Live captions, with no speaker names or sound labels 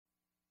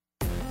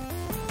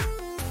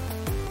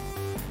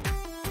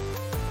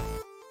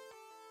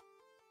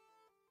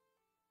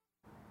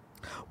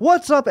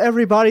What's up,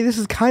 everybody? This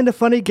is Kinda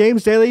Funny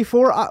Games Daily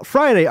for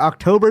Friday,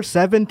 October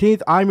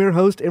 17th. I'm your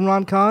host,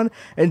 Imran Khan,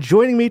 and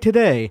joining me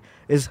today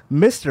is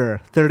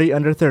Mr. 30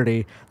 Under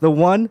 30, the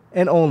one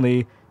and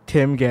only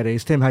Tim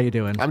Geddes. Tim, how you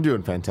doing? I'm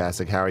doing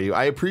fantastic. How are you?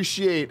 I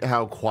appreciate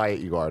how quiet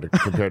you are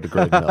compared to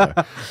Greg Miller.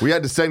 We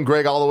had to send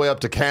Greg all the way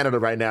up to Canada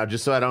right now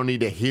just so I don't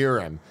need to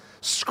hear him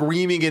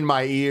screaming in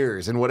my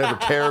ears in whatever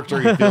character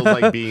he feels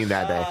like being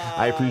that day.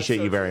 I appreciate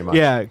you very much.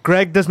 Yeah,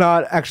 Greg does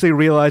not actually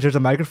realize there's a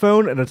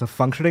microphone, and it's a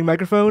functioning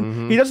microphone.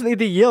 Mm-hmm. He doesn't need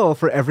to yell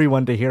for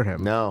everyone to hear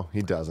him. No,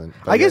 he doesn't.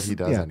 I guess he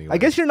does anyway. I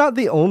guess you're not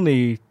the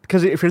only,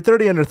 because if you're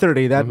 30 under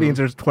 30, that means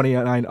there's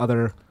 29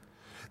 other.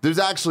 There's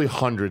actually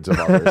hundreds of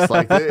others.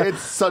 Like,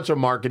 it's such a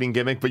marketing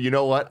gimmick, but you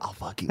know what? I'll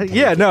fucking take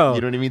it. No.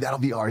 You know what I mean? That'll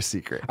be our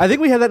secret. I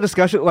think we had that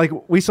discussion, like,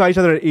 we saw each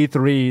other at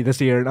E3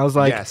 this year, and I was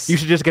like, yes. You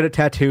should just get it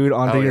tattooed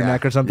onto your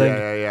neck or something.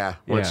 Yeah.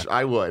 Which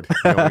I would,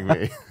 knowing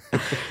me.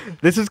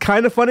 This is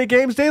Kinda Funny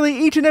Games Daily,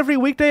 each and every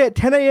weekday at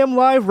 10 a.m.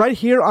 live right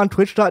here on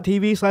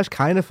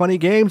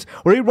twitch.tv/kindafunnygames,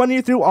 where we run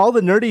you through all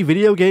the nerdy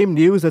video game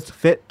news that's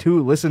fit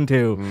to listen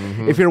to.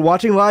 Mm-hmm. If you're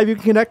watching live, you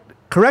can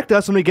correct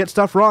us when we get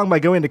stuff wrong by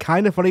going to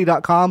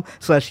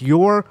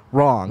kindafunny.com/you're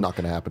wrong. Not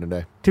going to happen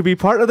today. To be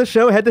part of the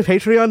show, head to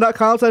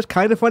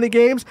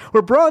patreon.com/kindafunnygames,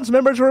 where bronze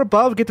members or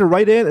above get to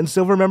write in, and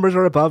silver members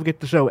or above get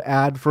the show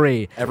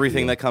ad-free.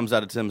 Everything that comes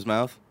out of Tim's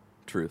mouth,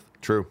 truth.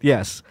 True.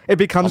 Yes, it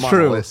becomes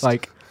true.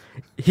 Like,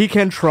 he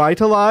can try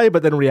to lie,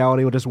 but then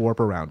reality will just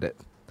warp around it.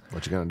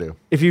 What you gonna do?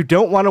 If you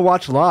don't want to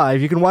watch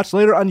live, you can watch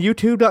later on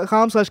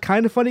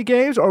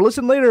youtube.com/kindafunnygames, or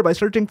listen later by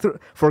searching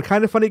for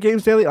Kinda Funny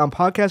Games Daily on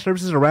podcast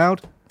services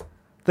around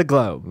the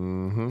globe.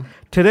 Mm-hmm.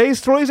 Today's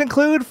stories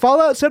include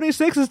Fallout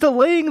 76 is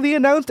delaying the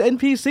announced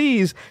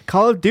NPCs,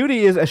 Call of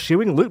Duty is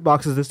eschewing loot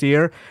boxes this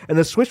year, and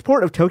the Switch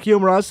port of Tokyo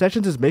Mirage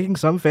Sessions is making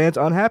some fans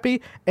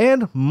unhappy,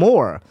 and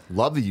more.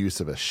 Love the use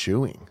of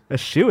eschewing.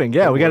 Eschewing,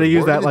 yeah, we got to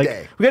use that. We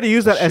got to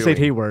use that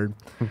SAT word.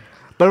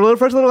 But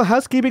first, a little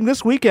housekeeping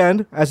this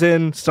weekend, as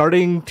in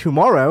starting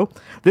tomorrow.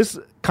 This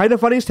Kinda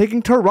Funny is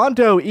taking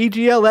Toronto.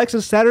 EGLX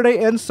is Saturday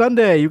and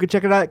Sunday. You can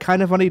check it out at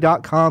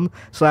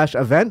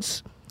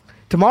kindafunny.com/events.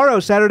 Tomorrow,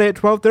 Saturday at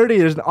 12:30,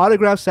 there's an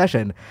autograph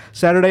session.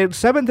 Saturday at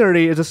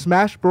 7:30 is a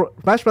Smash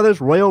Brothers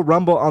Royal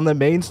Rumble on the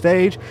main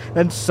stage.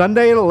 And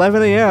Sunday at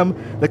 11 a.m.,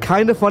 the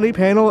Kinda Funny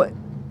panel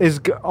is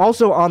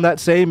also on that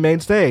same main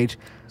stage.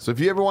 So if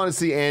you ever want to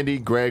see Andy,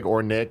 Greg,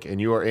 or Nick, and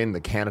you are in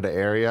the Canada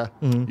area,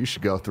 you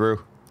should go through.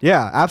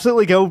 Yeah,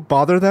 absolutely go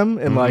bother them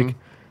and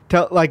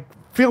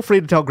feel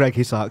free to tell Greg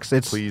he sucks.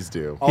 Please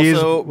do.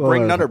 Also,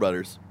 bring Nutter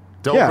Butters.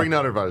 Don't bring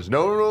Nutter Butters.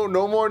 No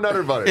more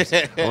Nutter Butters.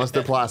 Unless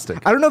they're plastic.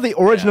 I don't know the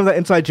origin of that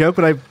inside joke,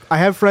 but I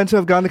have friends who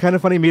have gone to Kinda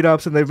Funny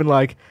meetups, and they've been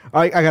like,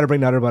 I got to bring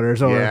Nutter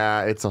Butters.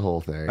 Yeah, it's a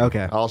whole thing.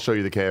 Okay. I'll show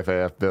you the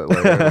KFAF bit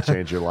later. It'll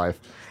change your life.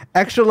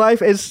 Extra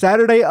Life is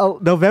Saturday,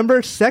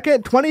 November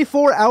 2nd,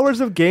 24 hours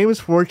of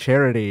games for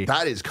charity.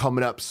 That is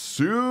coming up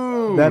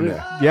soon.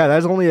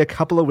 That's only a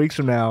couple of weeks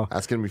from now.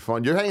 That's going to be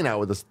fun. You're hanging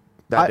out with us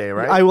that day,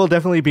 right? I will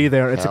definitely be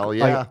there. Hell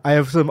yeah. I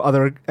have some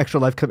other Extra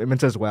Life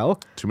commitments as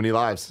well. Too many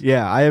lives.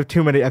 Yeah, I have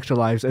too many Extra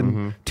Lives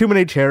and too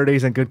many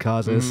charities and good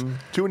causes.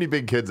 Too many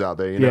big kids out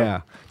there, you know?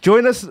 Yeah.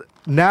 Join us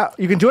now.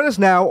 You can join us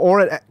now or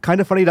at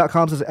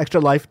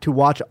kindafunny.com/Extra Life to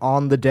watch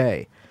on the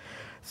day.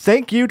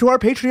 Thank you to our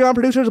Patreon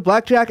producers,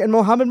 Blackjack and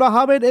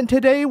Mohammed. And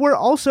today we're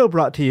also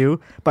brought to you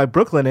by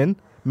Brooklinen,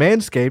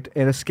 Manscaped,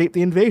 and Escape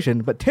the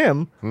Invasion. But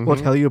Tim will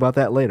tell you about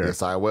that later.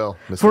 Yes, I will.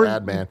 Mr.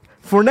 Adman.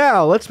 For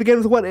now, let's begin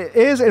with what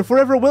is and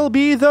forever will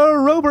be the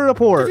Rober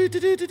Report.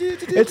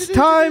 It's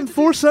time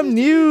for some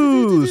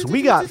news.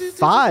 We got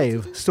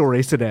 5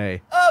 stories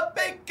today. A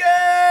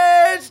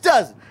baker's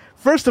dozen.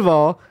 First of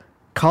all,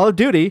 Call of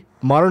Duty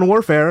Modern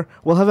Warfare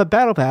will have a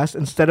battle pass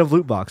instead of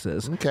loot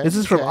boxes. This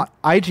is from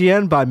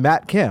IGN by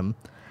Matt Kim.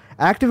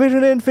 Activision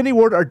and Infinity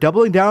Ward are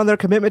doubling down on their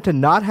commitment to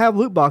not have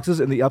loot boxes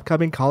in the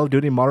upcoming Call of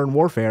Duty Modern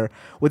Warfare,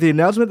 with the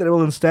announcement that it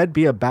will instead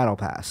be a battle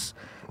pass.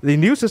 The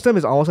new system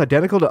is almost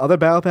identical to other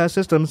Battle Pass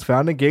systems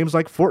found in games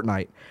like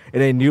Fortnite.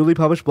 In a newly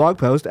published blog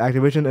post,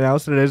 Activision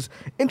announced that it is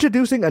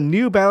introducing a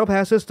new Battle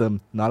Pass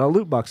system, not a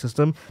loot box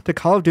system, to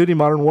Call of Duty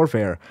Modern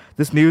Warfare.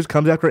 This news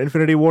comes after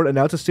Infinity Ward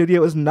announced the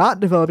studio is not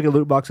developing a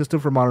loot box system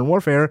for Modern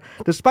Warfare,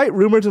 despite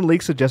rumors and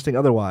leaks suggesting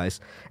otherwise.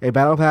 A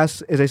Battle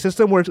Pass is a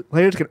system where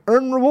players can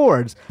earn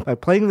rewards by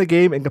playing the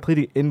game and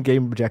completing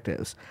in-game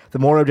objectives. The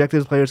more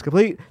objectives players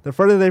complete, the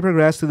further they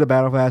progress through the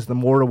Battle Pass, the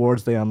more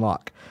rewards they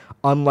unlock.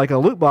 Unlike a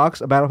loot box,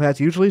 a battle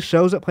pass usually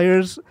shows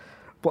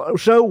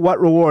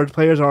what rewards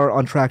players are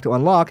on track to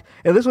unlock,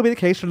 and this will be the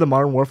case for the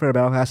Modern Warfare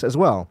Battle Pass as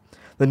well.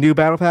 The new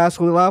Battle Pass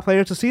will allow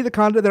players to see the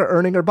content they're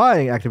earning or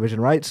buying, Activision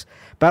writes.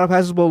 Battle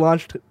Passes will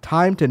launch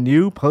timed to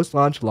new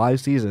post-launch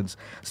live seasons,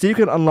 so you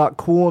can unlock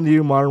cool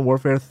new Modern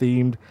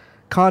Warfare-themed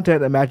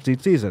content that matches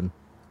each season.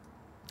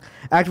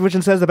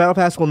 Activision says the Battle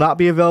Pass will not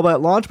be available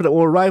at launch, but it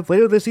will arrive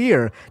later this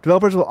year.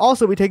 Developers will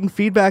also be taking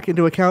feedback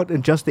into account and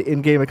adjust the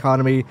in-game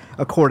economy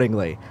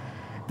accordingly.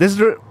 This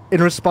is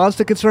in response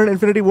to concern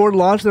Infinity Ward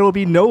launch. There will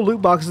be no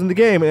loot boxes in the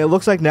game, and it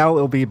looks like now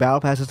it will be a Battle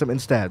Pass system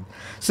instead.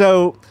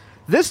 So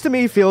this to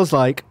me feels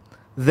like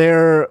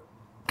they're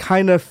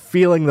kind of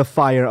feeling the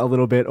fire a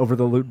little bit over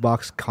the loot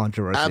box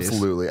controversies.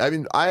 Absolutely. I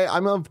mean,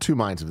 I'm of two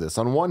minds of this.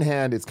 On one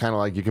hand, it's kind of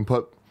like you can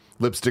put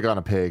lipstick on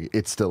a pig,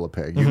 it's still a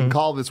pig. You can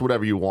call this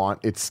whatever you want,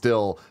 it's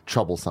still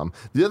troublesome.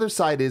 The other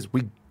side is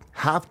we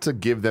have to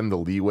give them the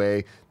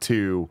leeway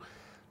to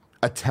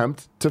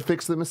attempt to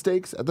fix the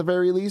mistakes at the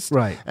very least.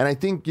 Right. And I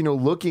think,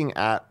 looking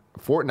at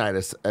Fortnite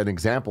as an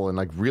example and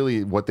like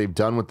really what they've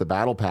done with the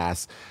battle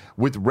pass,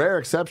 with rare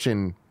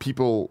exception,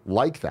 people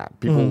like that.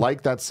 People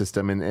like that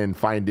system and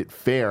find it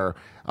fair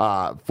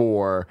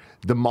for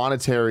the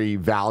monetary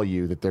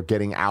value that they're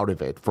getting out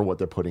of it for what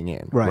they're putting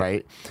in.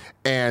 Right.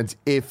 And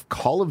if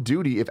Call of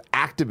Duty, if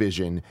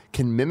Activision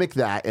can mimic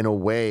that in a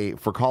way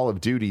for Call of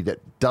Duty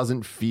that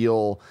doesn't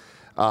feel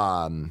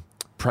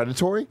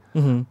predatory,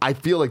 I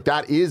feel like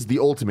that is the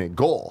ultimate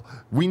goal.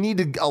 We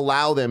need to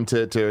allow them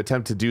to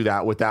attempt to do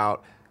that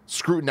without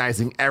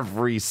scrutinizing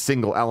every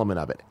single element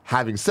of it.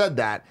 Having said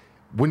that,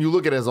 when you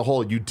look at it as a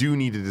whole, you do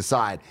need to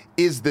decide,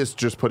 is this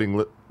just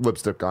putting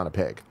lipstick on a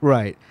pig?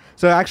 Right.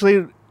 So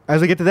actually, as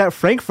we get to that,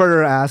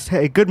 Frankfurter asked,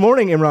 hey, good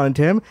morning, Imran and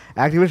Tim.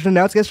 Activision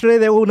announced yesterday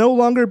there will no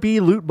longer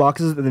be loot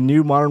boxes in the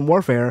new Modern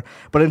Warfare,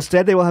 but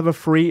instead they will have a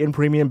free and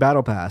premium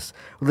battle pass.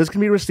 While this can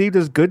be received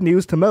as good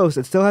news to most,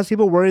 it still has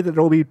people worried that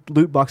there will be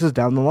loot boxes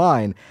down the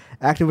line.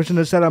 Activision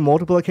has said on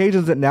multiple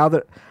occasions now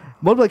that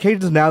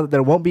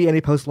there won't be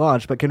any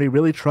post-launch, but can we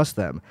really trust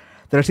them?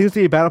 There seems to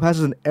be battle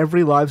passes in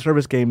every live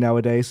service game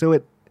nowadays, so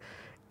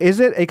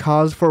is it a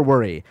cause for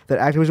worry that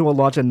Activision will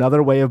launch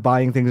another way of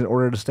buying things in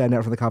order to stand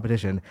out from the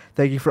competition?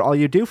 Thank you for all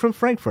you do, from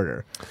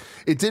Frankfurter.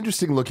 It's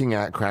interesting looking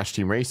at Crash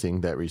Team Racing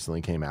that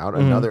recently came out,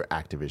 another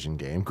Activision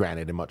game,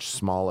 granted a much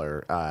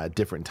smaller,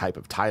 different type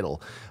of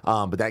title,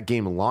 but that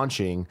game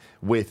launching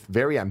with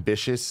very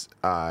ambitious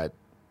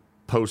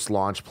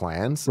post-launch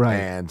plans,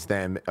 and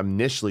them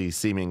initially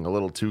seeming a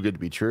little too good to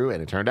be true,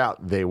 and it turned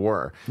out they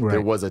were.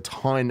 There was a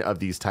ton of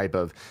these type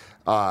of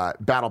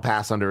battle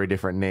pass under a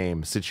different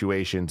name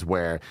situations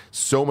where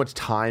so much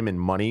time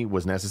and money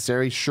was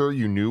necessary. Sure,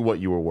 you knew what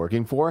you were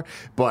working for,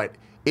 but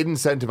it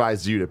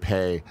incentivized you to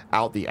pay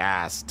out the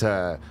ass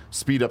to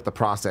speed up the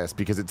process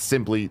because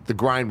the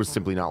grind was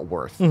simply not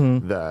worth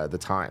the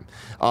time.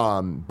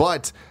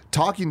 But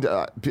talking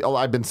to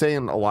I've been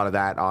saying a lot of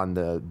that on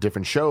the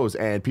different shows,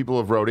 and people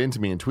have wrote into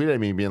me and tweeted at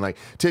me being like,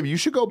 Tim, you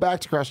should go back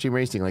to Crash Team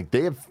Racing. Like,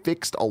 they have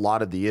fixed a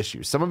lot of the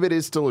issues. Some of it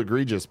is still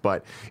egregious,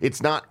 but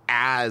it's not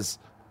as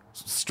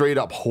straight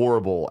up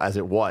horrible as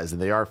it was, and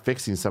they are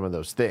fixing some of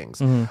those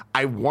things.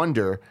 I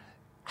wonder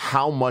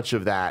how much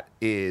of that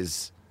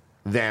is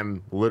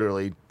them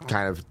literally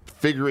kind of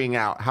figuring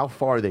out how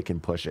far they can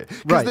push it.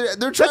 Because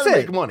they're trying to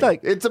make money.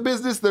 Like, it's a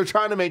business. They're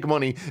trying to make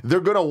money.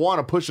 They're going to want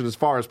to push it as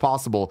far as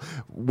possible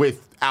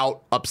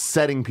without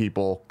upsetting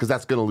people, because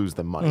that's going to lose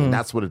them money. And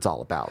that's what it's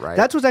all about, right?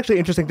 That's what's actually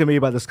interesting to me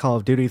about this Call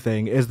of Duty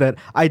thing, is that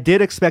I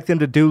did expect them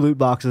to do loot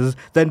boxes,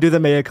 then do the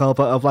mea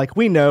culpa of like,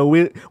 we know,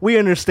 we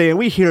understand,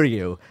 we hear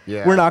you.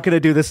 Yeah. We're not going to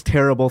do this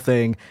terrible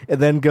thing,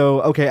 and then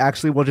go, okay,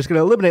 actually, we're just going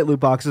to eliminate loot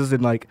boxes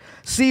and like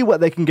see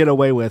what they can get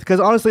away with. Because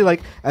honestly,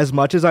 like, as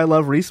much as I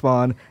love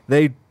Respawn,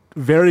 they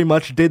very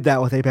much did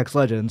that with Apex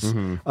Legends.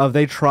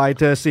 They tried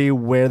to see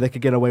where they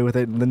could get away with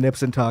it, and the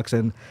nips and tucks,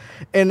 and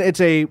it's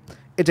a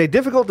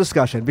difficult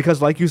discussion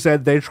because, like you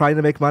said, they're trying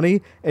to make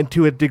money, and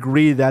to a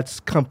degree that's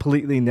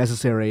completely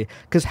necessary,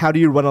 because how do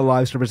you run a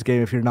live service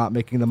game if you're not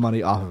making the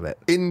money off of it?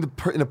 In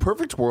a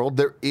perfect world,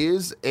 there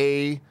is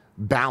a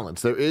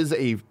balance. There is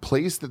a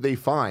place that they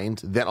find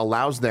that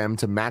allows them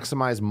to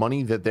maximize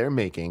money that they're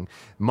making,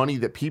 money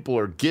that people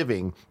are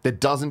giving,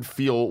 that doesn't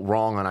feel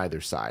wrong on either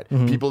side.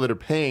 People that are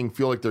paying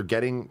feel like they're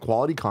getting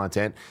quality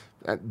content.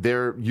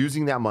 They're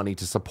using that money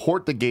to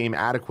support the game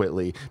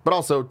adequately, but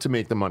also to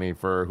make the money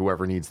for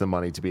whoever needs the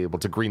money to be able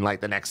to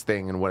greenlight the next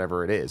thing and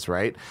whatever it is,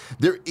 right?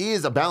 There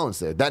is a balance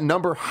there. That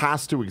number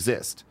has to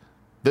exist.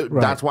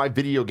 That's why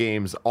video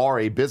games are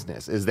a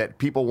business, is that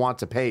people want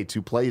to pay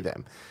to play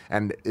them,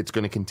 and it's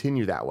going to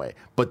continue that way.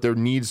 But there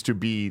needs to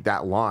be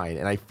that line,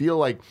 and I feel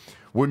like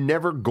we're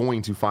never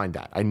going to find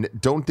that. I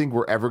don't think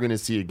we're ever going to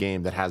see a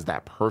game that has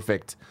that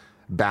perfect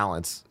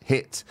balance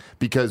hit,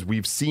 because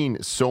we've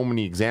seen so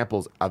many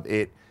examples of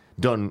it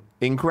done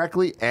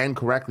incorrectly and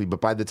correctly,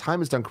 but by the time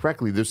it's done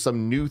correctly, there's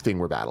some new thing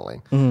we're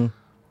battling. I mean,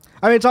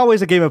 it's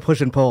always a game of push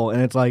and pull,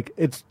 and it's like,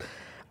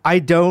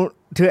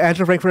 to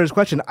answer Frankfurter's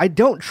question, I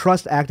don't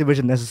trust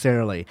Activision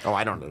necessarily. Oh,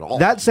 I don't at all.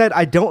 That said,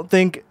 I don't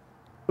think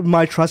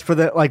my distrust for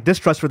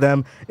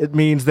them, it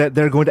means that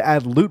they're going to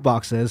add loot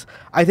boxes.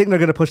 I think they're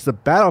going to push the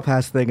Battle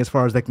Pass thing as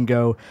far as they can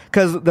go,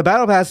 because the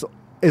Battle Pass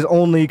is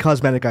only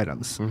cosmetic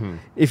items.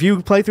 If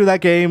you play through that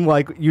game,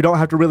 like, you don't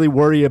have to really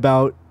worry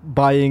about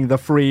buying the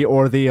free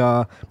or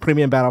the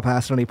premium Battle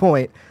Pass at any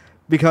point,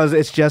 because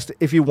it's just,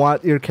 if you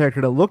want your character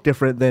to look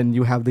different, then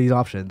you have these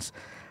options.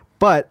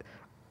 But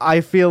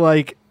I feel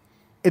like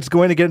it's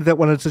going to get into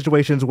one of the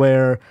situations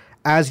where,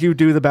 as you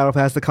do the Battle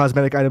Pass, the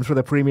cosmetic items for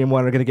the premium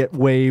one are going to get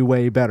way,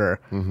 way better.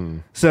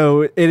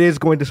 So it is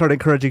going to start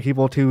encouraging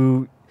people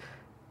to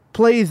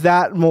play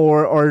that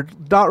more, or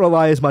not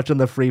rely as much on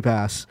the free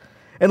pass.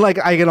 And like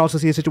I can also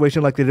see a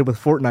situation like they did with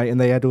Fortnite, and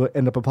they had to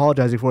end up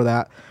apologizing for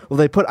that. Well,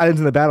 they put items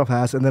in the battle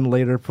pass, and then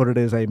later put it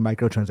as a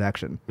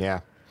microtransaction. Yeah.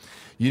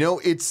 You know,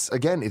 it's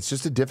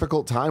just a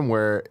difficult time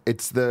where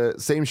it's the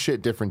same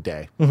shit, different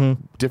day,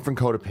 different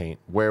coat of paint,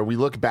 where we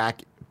look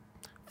back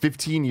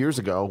 15 years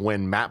ago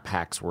when map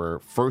packs were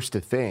first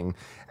a thing,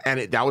 and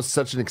that was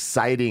such an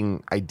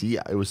exciting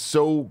idea. It was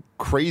so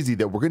crazy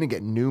that we're going to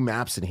get new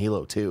maps in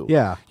Halo 2.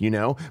 Yeah. You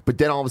know? But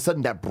then all of a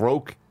sudden that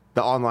broke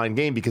the online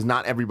game because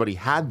not everybody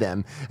had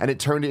them, and it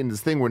turned into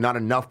this thing where not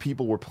enough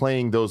people were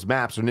playing those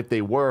maps, and if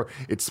they were,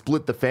 it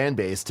split the fan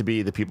base to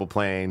be the people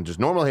playing just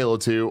normal Halo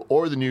 2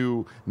 or the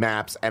new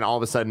maps, and all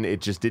of a sudden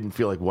it just didn't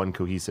feel like one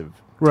cohesive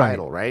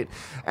title, right?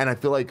 And I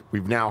feel like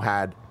we've now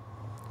had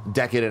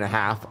decade and a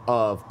half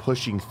of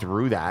pushing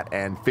through that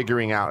and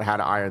figuring out how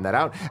to iron that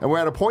out, and we're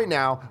at a point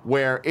now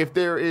where if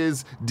there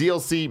is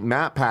DLC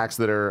map packs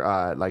that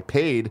are like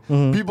paid,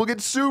 people get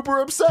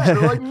super upset.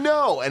 They're like,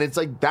 no, and it's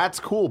like, that's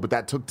cool, but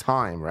that took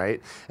time, right?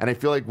 And I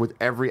feel like with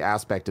every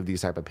aspect of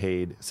these type of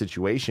paid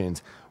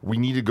situations, we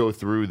need to go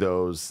through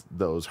those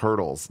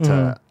hurdles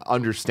to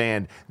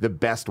understand the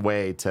best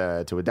way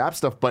to adapt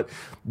stuff. But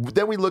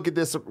then we look at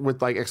this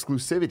with like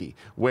exclusivity,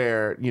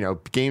 where, you know,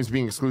 games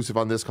being exclusive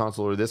on this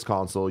console or this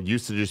console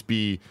used to just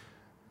be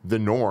the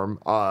norm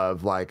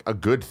of like a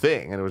good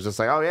thing, and it was just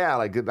like, oh yeah,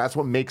 like that's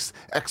what makes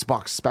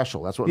Xbox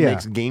special, that's what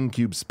makes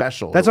GameCube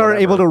special, that's how we're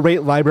able to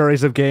rate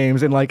libraries of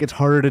games, and like it's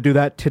harder to do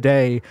that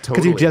today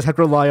because you just have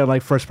to rely on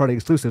like first party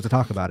exclusives to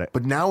talk about it.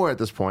 But now we're at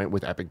this point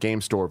with Epic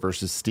Game Store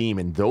versus Steam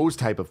and those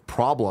type of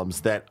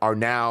problems that are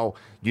now,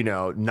 you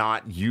know,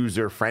 not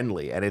user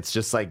friendly, and it's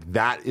just like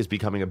that is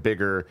becoming a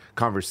bigger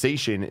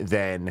conversation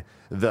than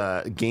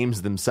the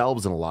games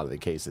themselves in a lot of the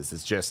cases.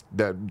 It's just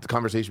the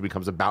conversation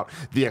becomes about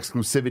the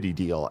exclusivity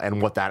deal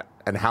and what that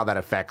and how that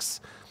affects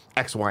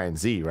X, Y, and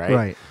Z,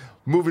 right?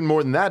 Moving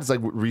more than that, it's like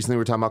recently we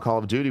were talking about Call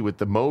of Duty with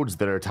the modes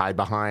that are tied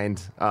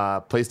behind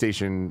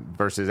PlayStation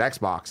versus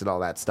Xbox and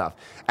all that stuff.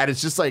 And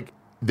it's just like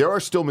there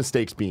are still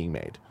mistakes being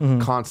made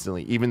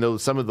constantly, even though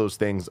some of those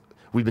things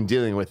we've been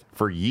dealing with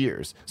for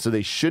years, so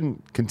they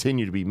shouldn't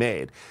continue to be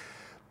made.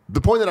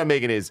 The point that I'm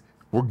making is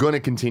we're going to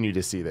continue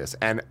to see this,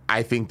 and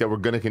I think that we're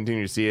going to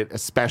continue to see it,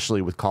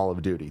 especially with Call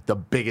of Duty, the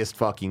biggest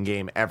fucking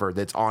game ever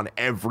that's on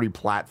every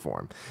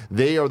platform.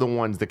 They are the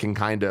ones that can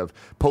kind of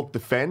poke the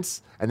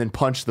fence and then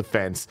punch the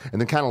fence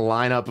and then kind of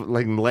line up,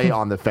 like lay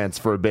on the fence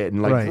for a bit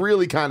and like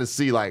really kind of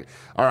see like,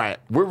 all right,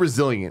 we're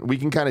resilient. We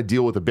can kind of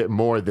deal with a bit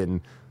more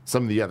than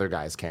some of the other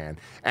guys can,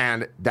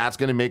 and that's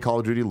going to make Call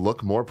of Duty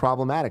look more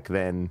problematic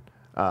than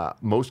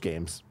most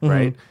games,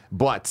 right?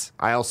 But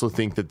I also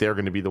think that they're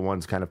going to be the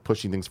ones kind of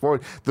pushing things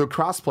forward. The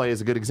crossplay is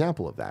a good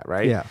example of that,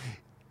 right? Yeah.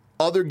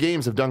 Other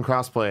games have done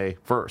crossplay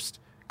first.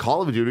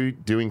 Call of Duty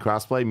doing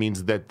crossplay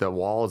means that the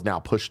wall is now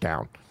pushed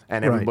down,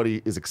 and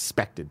everybody is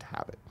expected to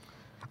have it.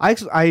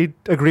 I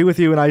agree with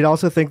you, and I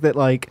also think that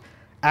like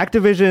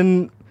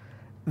Activision,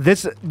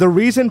 the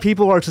reason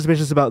people are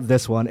suspicious about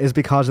this one is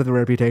because of the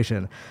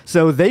reputation.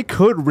 So they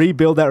could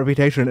rebuild that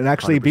reputation and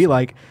actually 100%. Be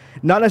like,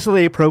 not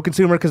necessarily a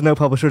pro-consumer, because no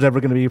publisher is ever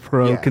going to be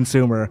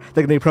pro-consumer. Yeah.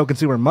 They're going to be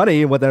pro-consumer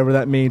money, and whatever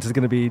that means is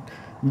going to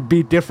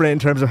be different in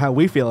terms of how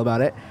we feel about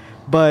it.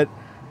 But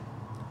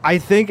I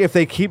think if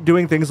they keep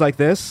doing things like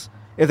this,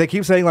 if they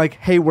keep saying like,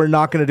 hey, we're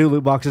not going to do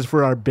loot boxes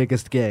for our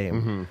biggest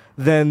game,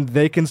 then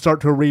they can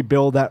start to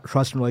rebuild that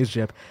trust and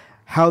relationship.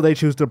 How they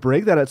choose to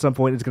break that at some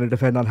point is going to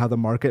depend on how the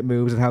market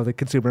moves and how the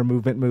consumer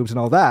movement moves and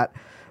all that.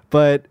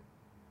 But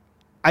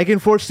I can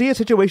foresee a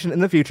situation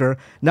in the future,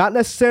 not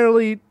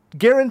necessarily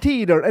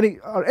guaranteed or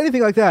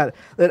anything like that,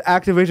 that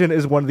Activision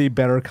is one of the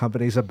better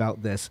companies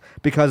about this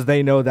because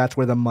they know that's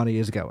where the money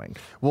is going.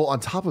 Well, on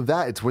top of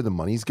that, it's where the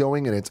money's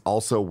going, and it's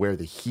also where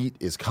the heat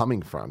is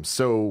coming from.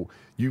 So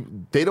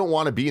they don't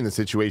want to be in the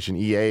situation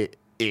EA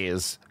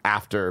is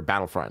after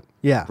Battlefront.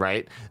 Yeah.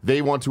 Right?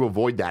 They want to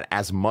avoid that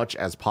as much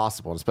as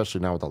possible, and especially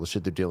now with all the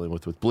shit they're dealing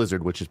with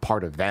Blizzard, which is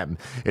part of them.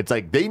 It's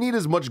like they need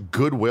as much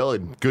goodwill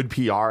and good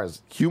PR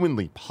as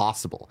humanly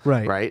possible.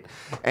 Right?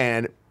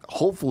 And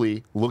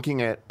hopefully,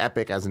 looking at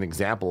Epic as an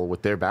example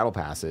with their battle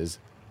passes,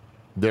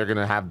 they're going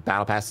to have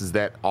battle passes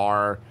that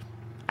are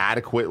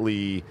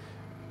adequately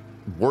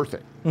worth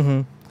it.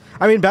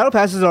 I mean, battle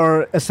passes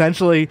are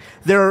essentially,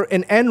 they're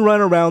an end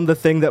run around the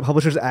thing that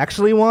publishers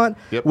actually want,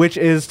 which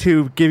is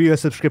to give you a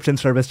subscription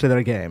service to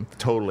their game.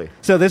 Totally.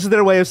 So this is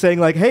their way of saying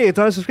like, hey, it's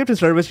not a subscription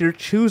service, you're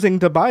choosing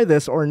to buy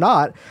this or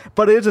not,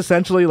 but it is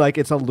essentially like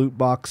it's a loot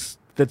box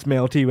that's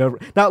mailed to you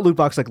not loot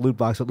box, but loot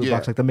box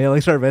like the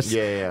mailing service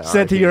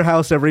sent to your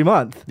house every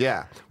month.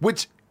 Yeah,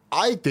 which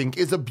I think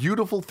is a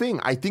beautiful thing.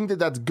 I think that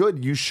that's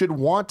good. You should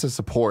want to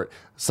support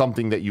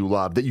something that you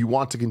love, that you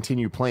want to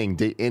continue playing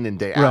day in and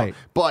day out.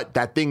 But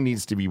that thing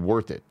needs to be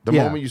worth it. The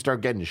moment you start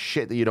getting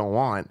shit that you don't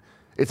want,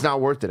 it's not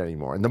worth it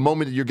anymore. And the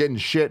moment that you're getting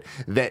shit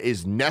that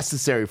is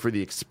necessary for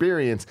the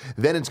experience,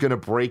 then it's going to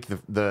break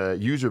the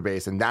user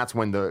base. And that's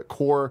when the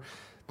core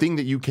thing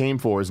that you came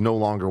for is no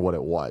longer what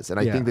it was. And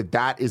I think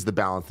that is the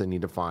balance they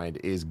need to find,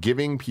 is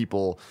giving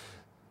people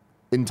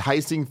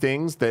enticing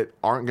things that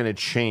aren't going to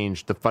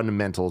change the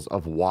fundamentals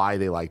of why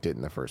they liked it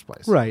in the first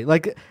place. Right.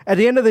 Like, at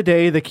the end of the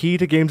day, the key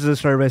to games as a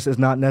service is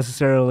not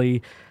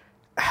necessarily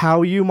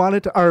how you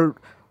monetize, or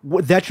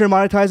that you're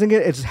monetizing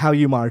it, it's how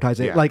you monetize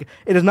it. Yeah. Like,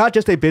 it is not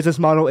just a business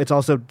model, it's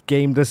also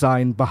game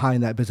design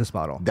behind that business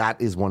model.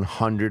 That is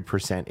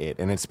 100% it.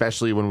 And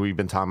especially when we've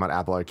been talking about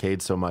Apple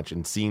Arcade so much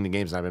and seeing the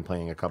games, and I've been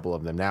playing a couple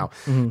of them now,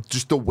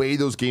 just the way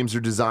those games are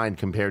designed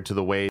compared to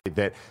the way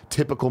that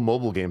typical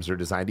mobile games are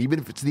designed, even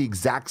if it's the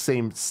exact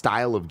same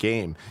style of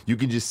game, you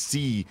can just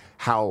see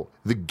how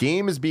the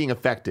game is being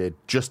affected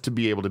just to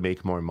be able to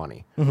make more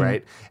money,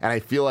 right? And I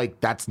feel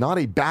like that's not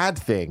a bad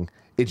thing.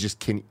 It just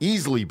can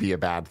easily be a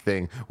bad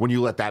thing when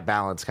you let that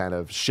balance kind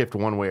of shift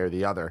one way or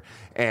the other.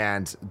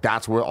 And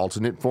that's where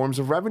alternate forms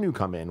of revenue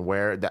come in,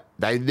 where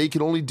they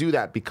can only do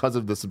that because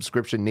of the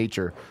subscription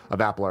nature of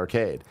Apple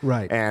Arcade.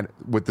 Right. And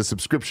with the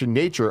subscription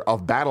nature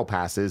of Battle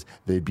Passes,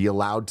 they'd be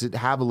allowed to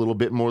have a little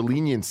bit more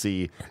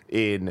leniency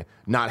in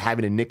not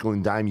having to nickel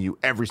and dime you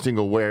every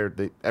single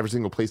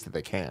place that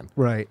they can.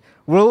 Right.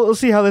 We'll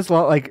see how this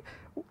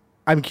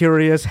I'm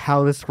curious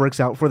how this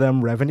works out for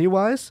them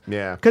revenue-wise.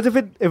 Yeah. Because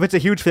if it's a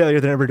huge failure,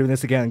 they're never doing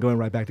this again and going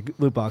right back to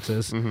loot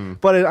boxes.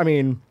 But,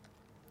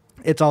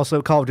 it's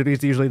also Call of Duty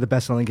is usually the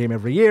best-selling game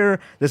every year.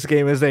 This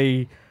game is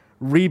a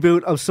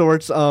reboot of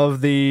sorts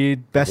of the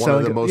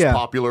best-selling... One of the most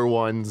popular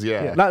ones,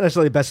 yeah. Not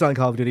necessarily best-selling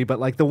Call of Duty, but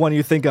like the one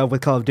you think of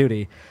with Call of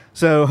Duty.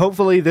 So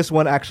hopefully this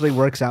one actually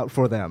works out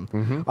for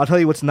them. I'll tell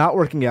you what's not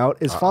working out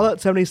is Fallout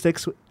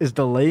 76 is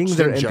delaying Just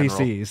their in general.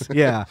 NPCs.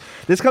 Yeah.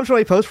 This comes from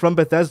a post from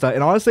Bethesda.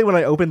 And honestly, when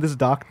I opened this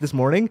doc this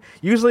morning,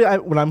 usually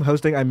when I'm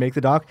hosting, I make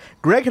the doc.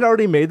 Greg had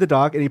already made the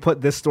doc, and he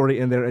put this story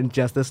in there and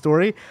just this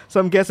story. So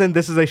I'm guessing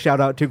this is a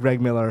shout-out to Greg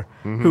Miller,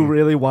 who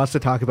really wants to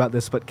talk about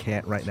this but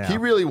can't right now. He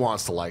really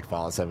wants to like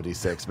Fallout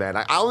 76, man.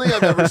 I don't think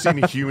I've ever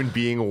seen a human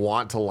being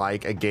want to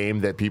like a game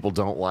that people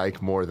don't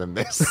like more than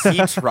this. He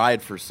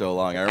tried for so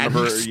long. I remember.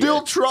 And he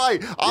still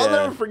tried. I'll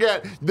never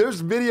forget.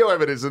 There's video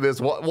evidence of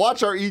this.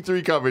 Watch our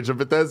E3 coverage of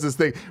Bethesda's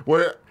thing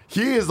where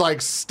he is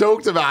like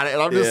stoked about it,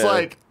 and I'm just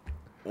like,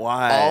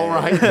 why? All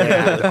right,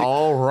 man.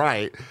 All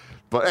right.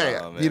 But hey,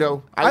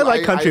 I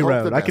like Country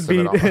Road. I could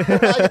be. I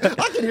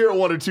can hear it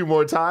one or two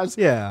more times.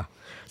 Yeah.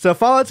 So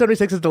Fallout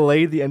 76 has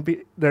delayed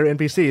their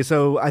NPC.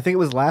 So I think it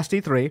was last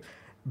E3.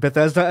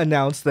 Bethesda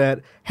announced that,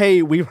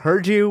 hey, we've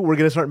heard you. We're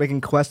going to start making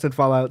quests in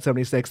Fallout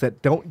 76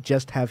 that don't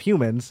just have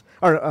humans,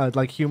 or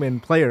like human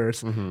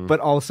players,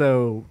 but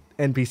also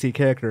NPC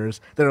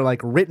characters that are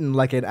like written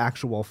like an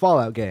actual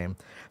Fallout game.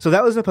 So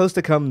that was supposed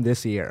to come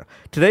this year.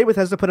 Today,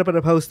 Bethesda put up in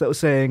a post that was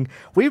saying,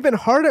 we've been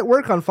hard at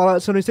work on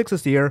Fallout 76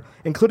 this year,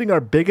 including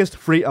our biggest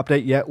free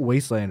update yet,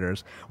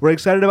 Wastelanders. We're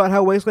excited about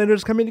how Wastelanders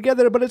is coming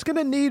together, but it's going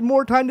to need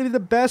more time to be the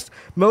best,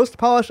 most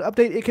polished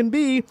update it can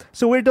be,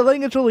 so we're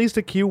delaying its release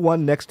to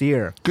Q1 next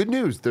year. Good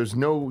news, there's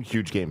no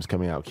huge games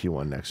coming out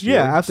Q1 next year.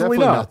 Yeah, absolutely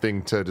Definitely not.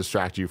 Nothing to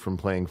distract you from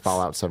playing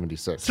Fallout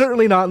 76.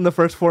 Certainly not in the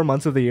first 4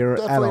 months of the year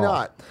Definitely at all.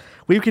 not.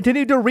 We've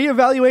continued to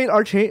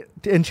reevaluate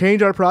and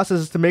change our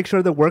processes to make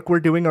sure the work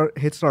we're doing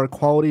hits our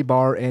quality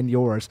bar and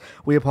yours.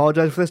 We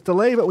apologize for this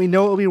delay, but we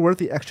know it will be worth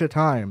the extra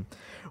time.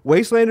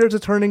 Wastelanders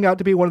is turning out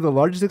to be one of the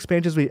largest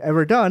expansions we've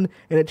ever done,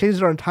 and it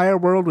changes our entire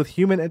world with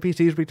human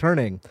NPCs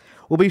returning.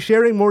 We'll be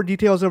sharing more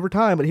details over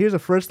time, but here's a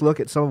first look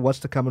at some of what's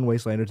to come in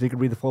Wastelanders. You can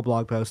read the full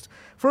blog post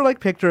for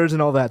like pictures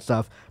and all that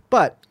stuff.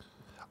 But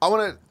I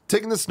want to,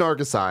 taking the snark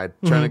aside,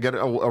 trying to get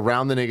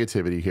around the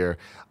negativity here,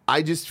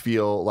 I just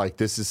feel like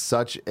this is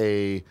such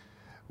a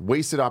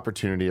wasted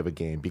opportunity of a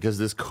game because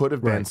this could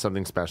have been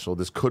something special.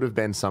 This could have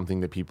been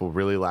something that people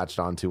really latched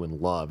onto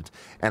and loved.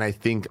 And I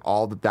think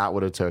all that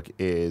would have took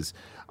is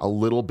a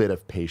little bit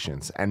of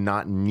patience and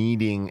not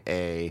needing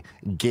a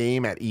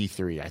game at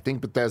E3. I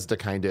think Bethesda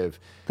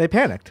they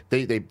panicked.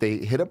 They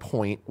hit a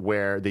point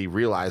where they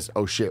realized,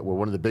 oh shit, we're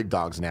one of the big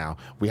dogs now.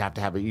 We have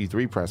to have an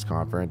E3 press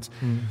conference.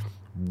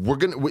 We're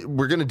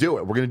gonna do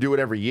it. We're gonna do it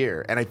every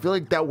year, and I feel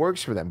like that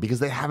works for them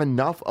because they have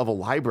enough of a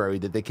library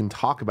that they can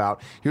talk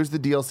about. Here's the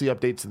DLC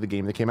updates to the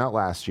game that came out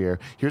last year.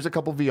 Here's a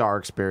couple VR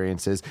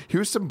experiences.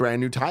 Here's some brand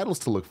new titles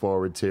to look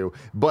forward to.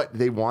 But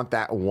they want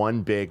that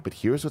one big. But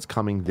here's what's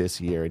coming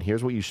this year, and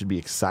here's what you should be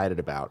excited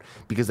about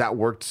because that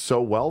worked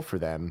so well for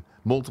them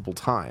multiple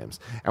times.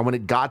 And when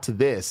it got to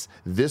this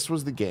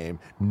was the game.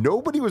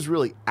 Nobody was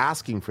really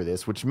asking for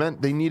this, which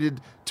meant they needed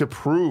to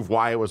prove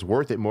why it was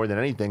worth it more than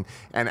anything.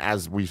 And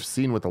as we've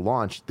seen with the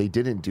launch, they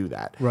didn't do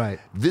that. Right.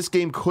 This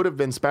game could have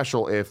been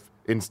special if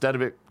instead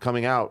of it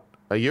coming out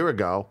a year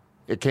ago,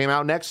 it came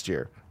out next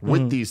year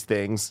with these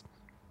things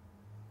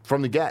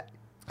from the get.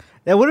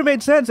 It would have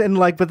made sense,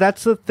 but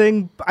that's the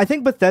thing. I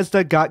think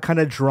Bethesda got kind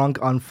of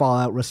drunk on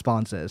Fallout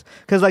responses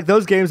because,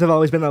 those games have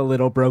always been a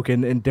little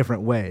broken in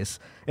different ways,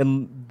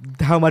 and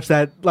how much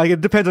that, it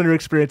depends on your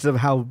experience of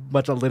how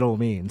much a little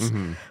means.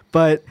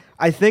 But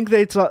I think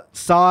they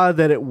saw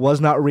that it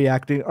was not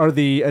reacting, or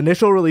the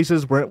initial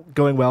releases weren't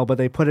going well, but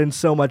they put in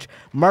so much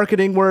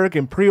marketing work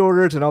and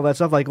pre-orders and all that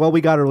stuff. We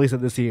got to release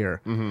it this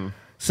year.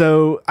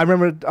 So I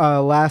remember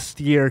last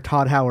year, last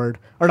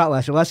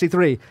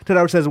E3, Todd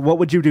Howard says, what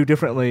would you do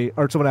differently?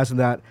 Or someone asked him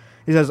that.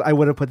 He says, I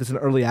would have put this in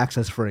early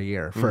access for a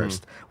year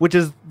first, which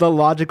is the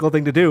logical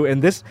thing to do.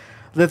 And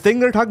the thing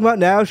they're talking about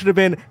now should have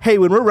been, hey,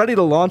 when we're ready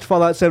to launch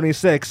Fallout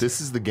 76.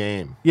 This is the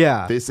game.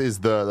 Yeah. This is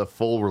the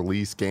full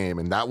release game,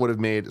 and that would have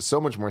made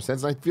so much more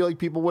sense. And I feel like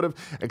people would have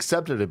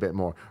accepted it a bit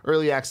more.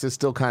 Early access is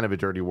still kind of a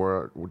dirty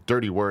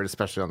word,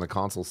 especially on the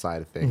console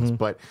side of things.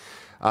 But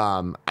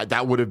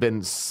that would have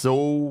been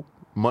so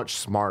much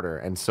smarter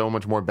and so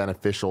much more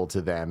beneficial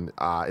to them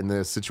in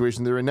the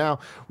situation they're in now,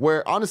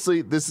 where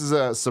honestly, this is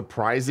a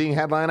surprising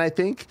headline, I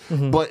think,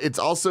 but it's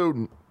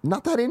also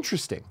not that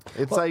interesting.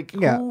 It's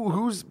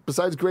who's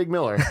besides Greg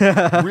Miller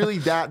really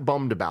that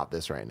bummed about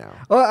this right now?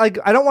 Well, I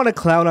don't want to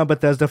clown on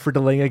Bethesda for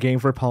delaying a game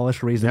for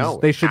polished reasons. No,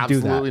 they should do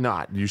that. Absolutely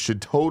not. You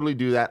should totally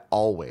do that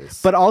always.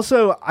 But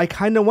also, I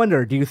kind of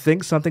wonder, do you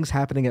think something's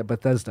happening at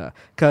Bethesda?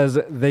 Because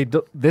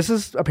this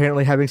is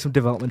apparently having some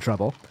development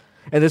trouble.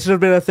 And this should have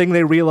been a thing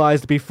they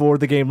realized before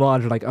the game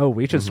launched. Like, oh,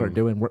 we should start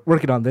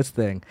working on this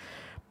thing.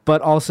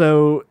 But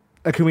also,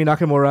 Akumi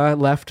Nakamura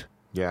left.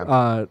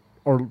 Yeah.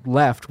 Or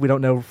left. We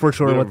don't know for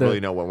sure we don't really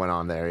know what went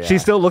on there. Yeah.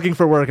 She's still looking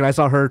for work, and I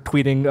saw her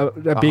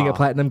tweeting being at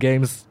Platinum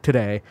Games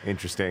today.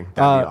 Interesting.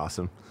 That'd be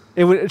awesome.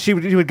 She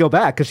would go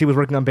back because she was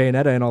working on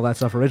Bayonetta and all that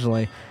stuff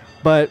originally.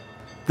 But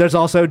there's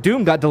also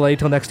Doom got delayed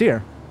till next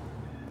year.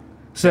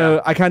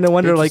 So I kind of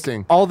wonder, like,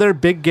 all their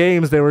big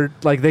games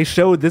they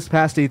showed this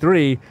past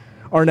E3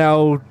 are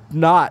now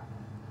not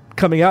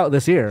coming out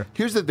this year.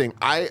 Here's the thing.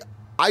 I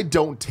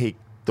don't take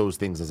those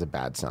things as a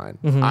bad sign.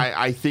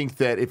 I think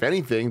that if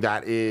anything,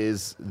 that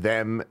is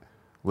them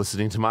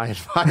listening to my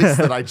advice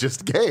that I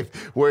just gave,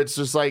 where it's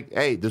just like,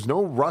 hey, there's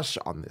no rush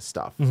on this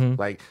stuff.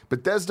 Like,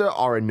 Bethesda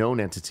are a known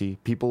entity.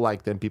 People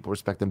like them. People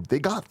respect them. They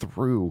got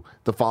through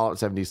the Fallout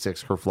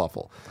 76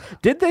 kerfluffle.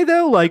 Did they,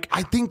 though? Like,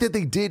 I think that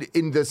they did,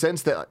 in the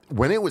sense that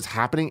when it was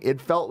happening, it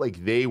felt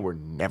like they were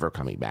never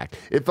coming back.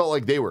 It felt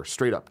like they were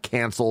straight up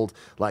canceled.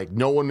 Like,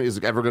 no one is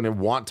ever going to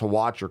want to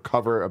watch or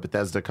cover a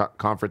Bethesda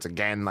conference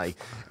again. Like,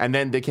 and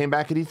then they came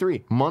back at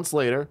E3 months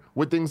later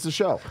with things to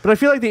show. But I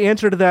feel like the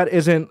answer to that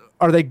isn't,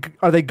 are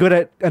they good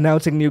at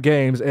announcing new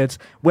games? It's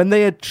when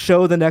they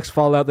show the next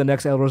Fallout, the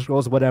next Elder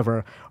Scrolls,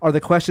 whatever, are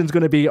the questions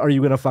going to be, are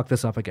you going to fuck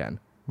this up again?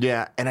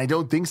 Yeah, and I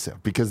don't think so,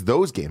 because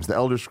those games, the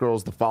Elder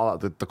Scrolls, the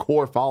Fallout, the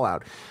core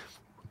Fallout,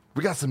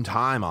 we got some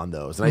time on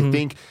those. And I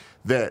think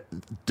that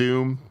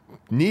Doom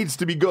needs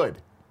to be good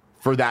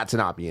for that to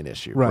not be an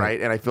issue,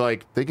 right? And I feel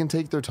like they can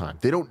take their time.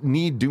 They don't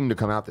need Doom to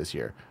come out this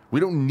year. We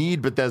don't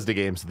need Bethesda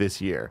games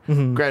this year.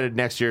 Granted,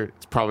 next year,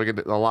 it's probably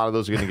a lot of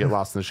those are going to get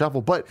lost in the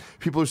shuffle, but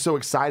people are so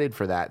excited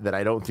for that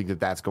I don't think that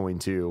that's going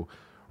to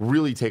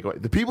really take away.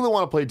 The people that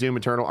want to play Doom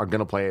Eternal are going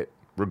to play it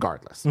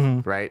regardless,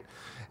 right?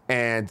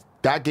 And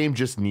that game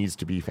just needs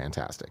to be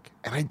fantastic.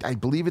 And I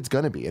believe it's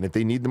going to be. And if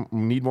they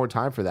need more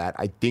time for that,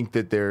 I think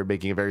that they're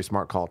making a very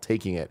smart call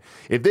taking it.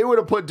 If they were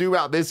to put Doom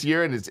out this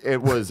year and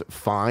it was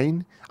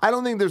fine, I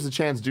don't think there's a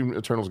chance Doom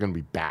Eternal is going to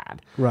be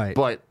bad. Right.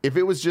 But if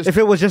it was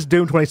just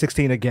Doom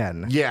 2016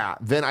 again. Yeah,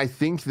 then I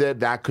think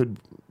that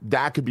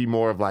could be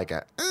more of like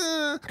a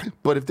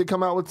but if they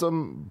come out with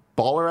some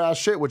baller ass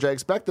shit, which I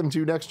expect them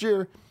to next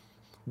year,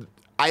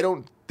 I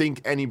don't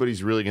think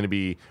anybody's really going to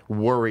be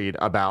worried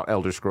about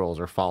Elder Scrolls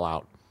or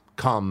Fallout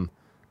come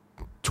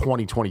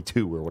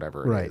 2022 or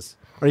whatever it is.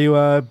 Are you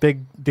a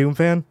big Doom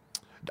fan?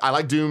 I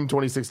like Doom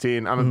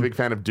 2016. I'm a big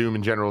fan of Doom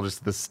in general,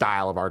 just the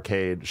style of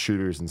arcade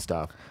shooters and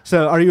stuff.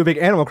 So are you a big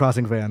Animal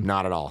Crossing fan?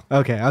 Not at all.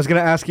 Okay, I was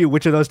going to ask you,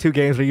 which of those two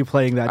games are you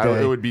playing that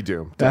day? It would be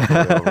Doom,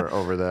 definitely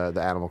over the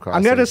Animal Crossing.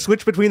 I'm going to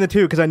switch between the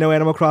two because I know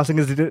Animal Crossing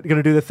is going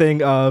to do the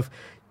thing of,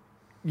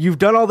 you've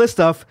done all this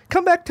stuff,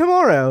 come back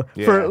tomorrow.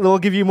 They'll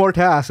give you more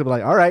tasks. I'll be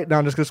like, all right, now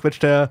I'm just going to switch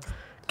to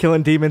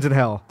killing demons in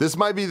hell. This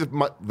might be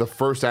the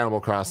first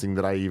Animal Crossing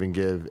that I even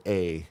give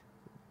a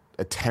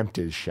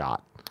attempted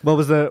shot.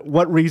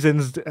 What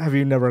reasons have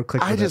you never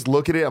clicked I just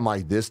look at it, I'm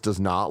like, this does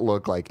not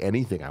look like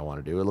anything I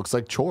want to do. It looks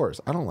like chores.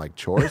 I don't like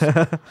chores.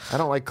 I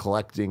don't like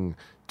collecting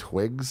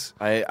twigs.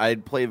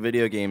 I'd play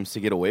video games to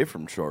get away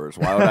from chores.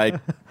 Why would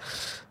I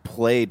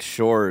play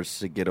chores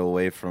to get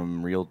away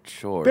from real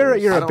chores?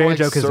 Barrett, you're a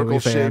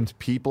Banjo-Kazooie fan. Circle-shaped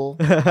people.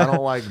 I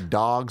don't like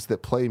dogs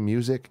that play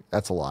music.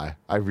 That's a lie.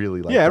 I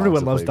really like dogs. Yeah,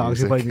 everyone loves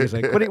dogs who play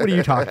music. What are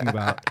you talking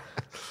about?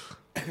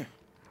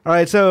 All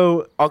right,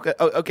 so...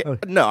 Okay.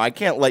 No, I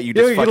can't let you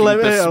just fucking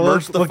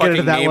besmirch the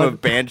fucking name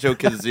of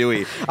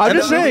Banjo-Kazooie. I'm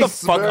just saying... The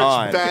fuck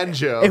on.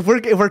 Banjo. If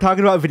we're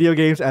talking about video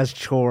games as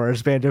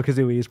chores,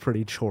 Banjo-Kazooie is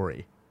pretty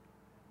chory.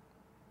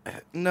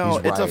 No,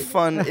 it's a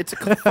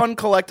fun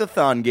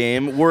collect-a-thon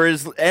game,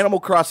 whereas Animal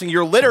Crossing,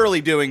 you're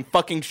literally doing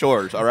fucking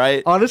chores, all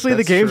right? Honestly,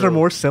 the games are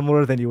more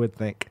similar than you would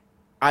think.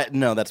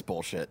 No, that's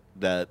bullshit.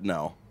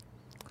 No.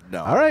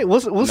 All right,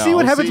 we'll see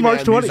what happens March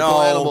 20th.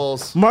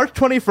 Animals. March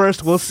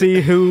 21st, we'll see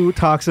who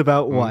talks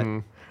about what.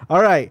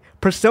 All right,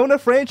 Persona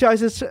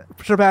franchise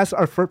surpasses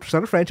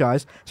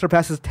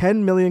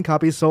 10 million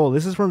copies sold.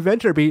 This is from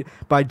VentureBeat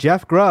by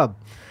Jeff Grubb.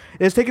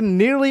 It has taken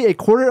nearly a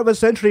quarter of a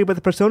century, but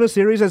the Persona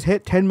series has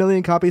hit 10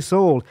 million copies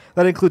sold.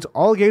 That includes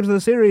all games in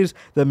the series,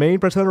 the main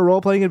Persona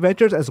role-playing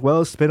adventures, as well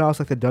as spin-offs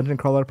like the dungeon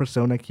crawler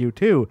Persona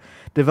Q2.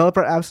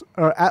 Developer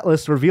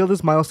Atlus revealed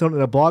this milestone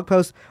in a blog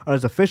post on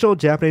its official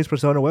Japanese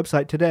Persona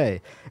website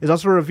today. It is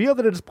also revealed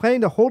that it is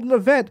planning to hold an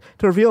event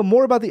to reveal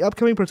more about the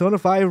upcoming Persona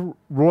 5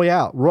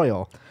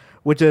 Royal,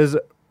 which is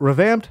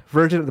revamped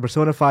version of the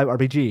Persona 5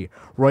 RPG.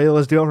 Royal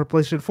is due out for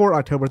PlayStation 4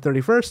 October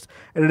 31st,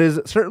 and it is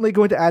certainly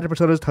going to add to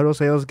Persona's total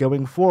sales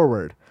going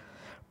forward.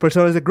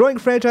 Persona is a growing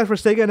franchise for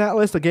Sega and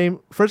Atlus. The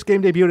first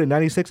game debuted in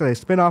 96 as a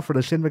spin-off for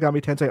the Shin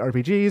Megami Tensei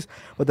RPGs,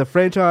 but the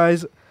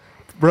franchise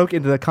broke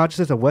into the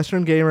consciousness of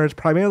Western gamers,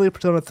 primarily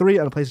Persona 3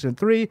 on PlayStation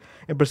 3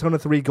 and Persona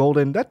 3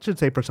 Golden. That should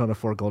say Persona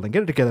 4 Golden.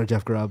 Get it together,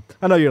 Jeff Grubb.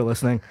 I know you're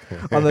listening.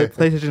 On the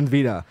PlayStation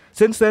Vita.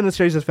 Since then, the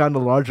series has found a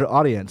larger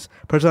audience.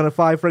 Persona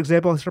 5, for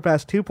example, has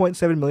surpassed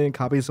 2.7 million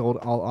copies sold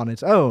all on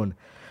its own.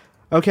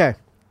 Okay,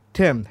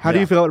 Tim, how do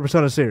you feel about the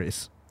Persona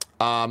series?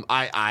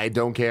 I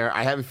don't care.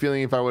 I have a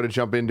feeling if I were to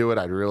jump into it,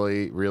 I'd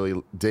really,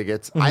 really dig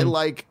it. I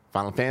like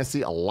Final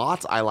Fantasy a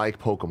lot. I like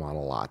Pokemon a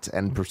lot.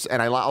 And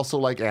I also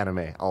like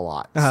anime a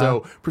lot.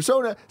 So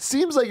Persona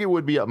seems like it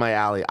would be up my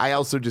alley. I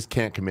also just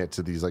can't commit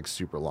to these like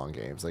super long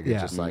games. Like it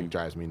just like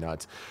drives me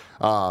nuts.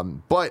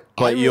 But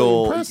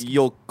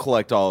you'll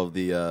collect all of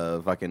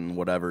the fucking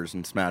whatevers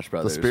in Smash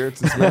Brothers. The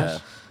spirits in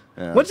Smash.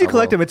 Yeah, once you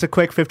collect them, it's a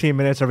quick 15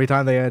 minutes every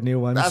time they add new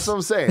ones. That's what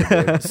I'm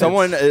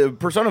saying.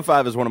 Persona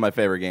 5 is one of my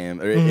favorite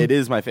games. It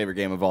is my favorite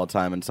game of all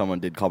time, and someone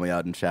did call me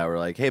out in chat. We're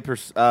like, hey,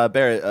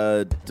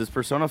 Barrett, does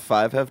Persona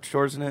 5 have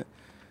chores in it?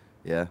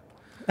 Yeah.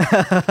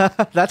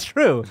 That's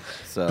true.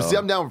 So, see,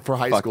 I'm down for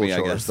high school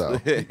chores, though.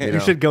 You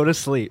should go to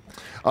sleep.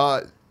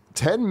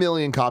 10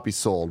 million copies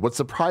sold. What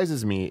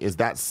surprises me is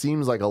that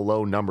seems like a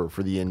low number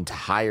for the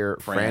entire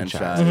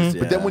franchise.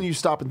 But then when you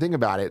stop and think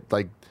about it,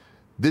 like,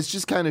 this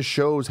just kind of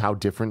shows how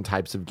different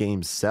types of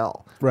games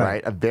sell,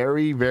 right? A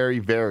very, very,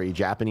 very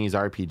Japanese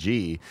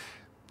RPG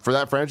for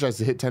that franchise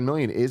to hit 10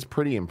 million is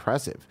pretty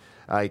impressive.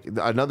 Like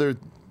another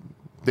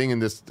thing in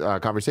this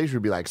conversation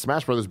would be like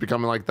Smash Brothers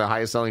becoming like the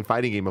highest selling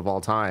fighting game of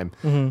all time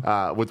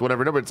with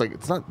whatever number. It's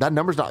like that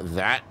number's not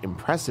that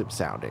impressive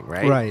sounding,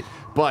 right? Right.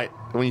 But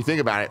when you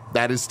think about it,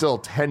 that is still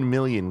 10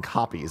 million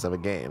copies of a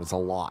game. It's a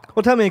lot.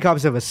 Well, 10 million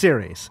copies of a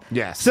series.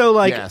 Yes. So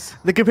like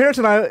the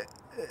comparison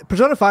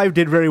Persona 5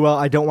 did very well.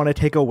 I don't want to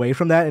take away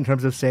from that in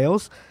terms of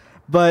sales.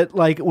 But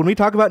like when we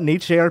talk about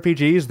niche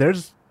JRPGs,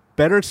 there's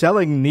better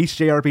selling niche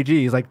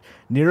JRPGs like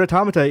Nier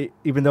Automata,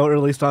 even though it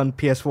released on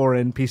PS4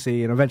 and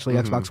PC and eventually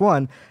Xbox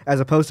One, as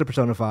opposed to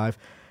Persona 5.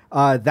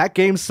 That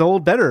game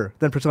sold better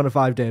than Persona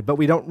 5 did, but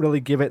we don't really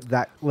give it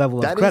that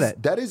level of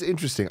credit. That is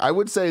interesting. I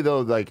would say,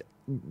 though, like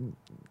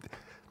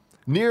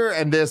Nier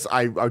and this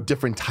are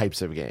different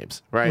types of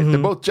games, right? They're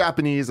both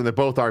Japanese and they're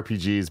both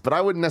RPGs, but I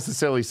wouldn't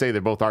necessarily say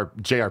they're both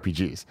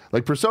JRPGs.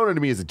 Like Persona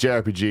to me is a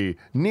JRPG.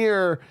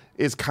 Nier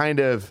is kind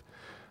of,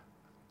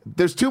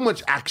 there's too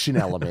much action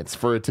elements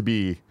for it to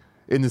be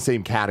in the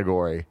same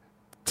category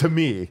to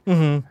me.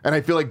 And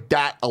I feel like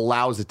that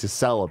allows it to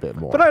sell a bit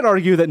more. But I'd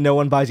argue that no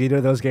one buys either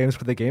of those games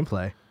for the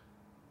gameplay.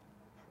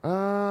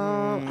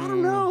 I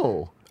don't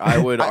know. I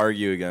would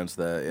argue against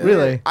that. Yeah.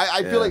 Really?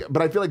 I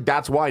feel like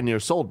that's why Nier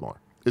sold more.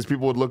 Is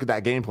people would look at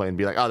that gameplay and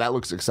be like, oh, that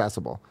looks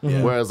accessible.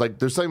 Whereas like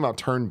there's something about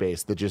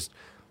turn-based that just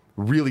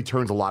really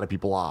turns a lot of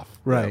people off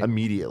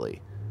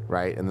immediately.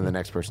 Right? And then the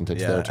next person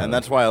takes their turn. And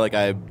that's why like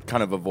I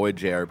kind of avoid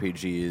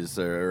JRPGs,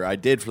 or I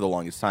did for the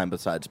longest time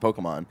besides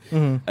Pokemon.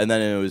 And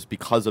then it was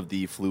because of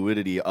the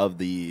fluidity of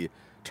the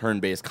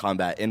turn-based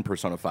combat in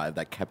Persona 5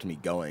 that kept me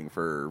going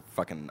for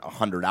fucking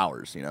 100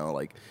 hours, you know?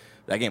 Like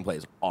that gameplay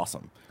is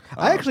awesome.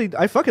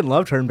 I fucking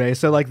love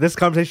turn-based, so like this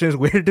conversation is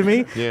weird to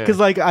me because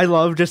like I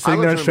love just sitting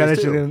there and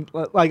strategizing.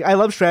 Like I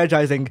love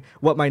strategizing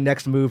what my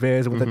next move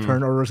is, what the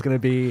turn order is going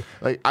to be.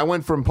 Like I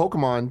went from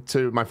Pokemon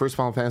to my first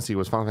Final Fantasy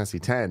was Final Fantasy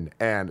X,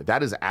 and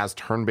that is as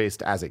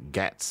turn-based as it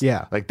gets.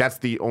 Yeah, like that's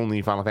the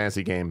only Final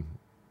Fantasy game.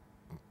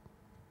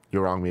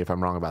 You're wrong me if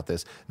I'm wrong about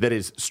this. That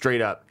is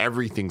straight up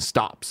everything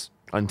stops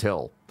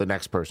until the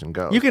next person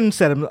goes. You can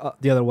set them,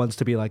 the other ones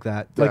to be like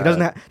that. Like it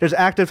doesn't there's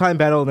active time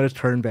battle and there's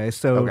turn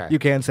based, so you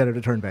can set it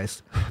to turn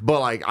based.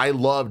 But like I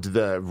loved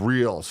the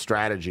real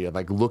strategy of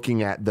like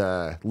looking at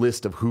the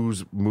list of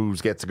whose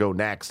moves get to go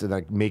next and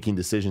like making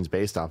decisions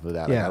based off of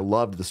that. Like, I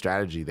loved the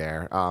strategy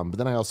there. But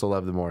then I also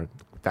love the more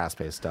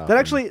fast-paced stuff.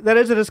 That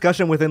is a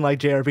discussion within like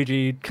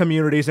JRPG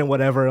communities and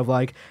whatever of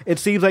like it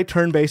seems like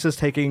turn based is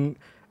taking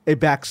a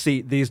back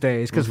seat these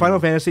days because Final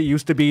Fantasy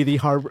used to be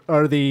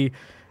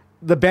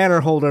the banner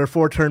holder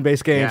for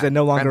turn-based games and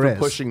no longer is.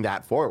 Pushing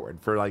that forward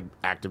for like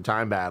active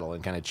time battle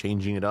and kind of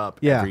changing it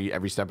up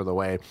every step of the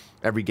way.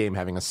 Every game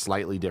having a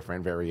slightly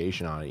different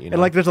variation on it. You know?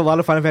 And like there's a lot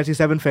of Final Fantasy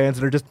VII fans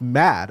that are just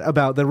mad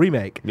about the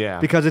remake.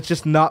 Yeah. Because it's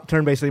just not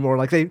turn-based anymore.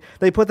 Like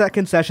they put that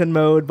concession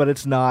mode, but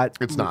it's not.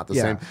 It's not the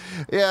same.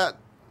 Yeah.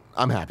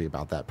 I'm happy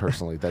about that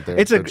personally. That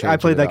I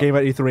played that game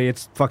at E3.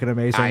 It's fucking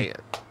amazing.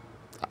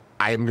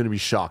 I am going to be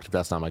shocked if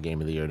that's not my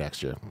game of the year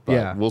next year.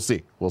 But we'll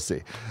see.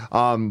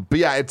 But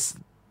yeah,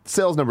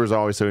 sales numbers are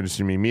always so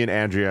interesting to me. Me and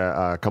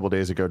Andrea a couple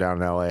days ago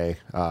down in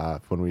LA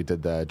when we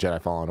did the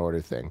Jedi Fallen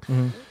Order thing.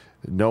 Mm-hmm.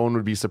 No one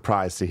would be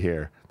surprised to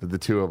hear that the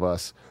two of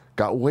us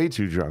got way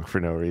too drunk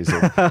for no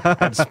reason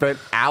and spent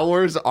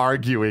hours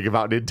arguing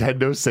about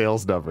Nintendo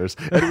sales numbers.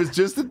 And it was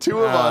just the two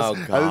of us.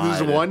 And then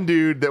there's one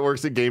dude that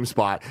works at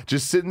GameSpot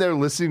just sitting there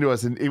listening to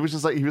us. And it was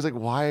just like, he was like,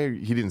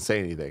 he didn't say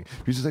anything.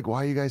 He was just like,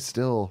 why are you guys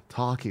still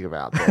talking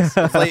about this?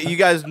 It's like, you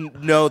guys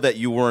know that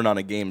you weren't on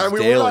a Games and we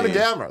Daily. weren't on a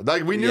camera.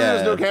 Like, we knew there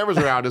was no cameras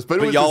around us, but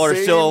it was y'all the are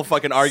same, still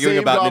fucking arguing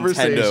about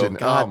Nintendo.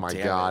 Oh my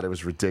God, it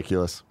was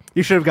ridiculous.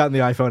 You should have gotten the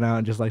iPhone out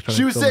and just like.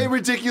 She was saying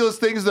ridiculous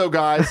things though,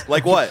 guys.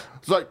 Like what?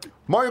 It's like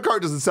Mario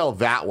Kart doesn't sell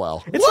that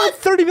well. It's like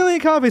 30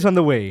 million copies on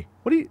the Wii.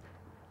 What do you?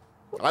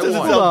 I doesn't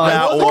won. sell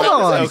that Hold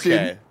well. on.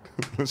 Okay.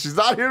 She's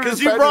not here to Because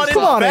you defend brought in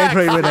herself. Come on,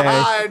 Andrea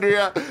Renee.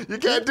 Andrea, you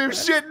can't do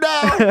shit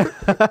now.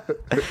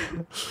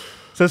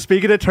 So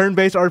speaking of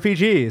turn-based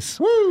RPGs,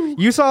 Woo!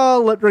 You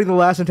saw during the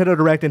last Nintendo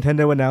Direct,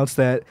 Nintendo announced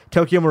that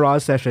Tokyo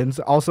Mirage Sessions,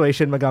 also a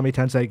Shin Megami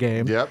Tensei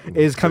game,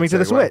 is coming to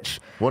the Switch.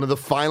 One of the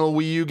final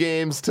Wii U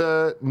games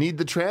to need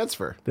the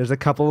transfer. There's a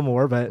couple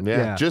more, but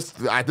yeah.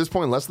 Just at this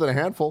point, less than a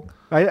handful.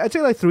 I'd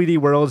say like 3D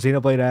World,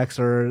 Xenoblade X,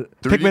 or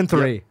 3D, Pikmin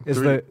 3 is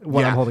 3D, the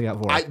one I'm holding out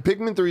for.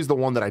 Pikmin 3 is the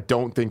one that I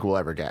don't think we'll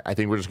ever get. I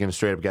think we're just going to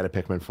straight up get a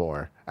Pikmin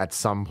 4 at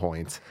some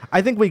point.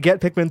 I think we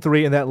get Pikmin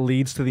 3, and that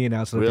leads to the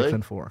announcement Really? of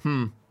Pikmin 4.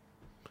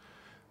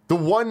 The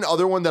one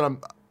other one that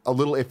I'm a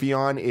little iffy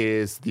on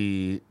is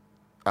the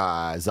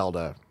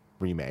Zelda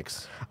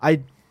remakes. I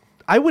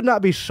would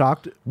not be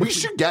shocked. We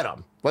should get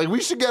them. Like,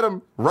 we should get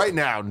them right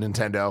now,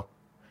 Nintendo.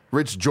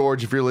 Rich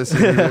George, if you're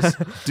listening to this,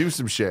 do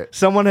some shit.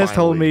 Someone has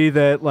told me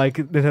that like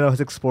Nintendo has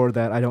explored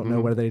that. I don't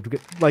know where they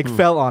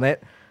fell on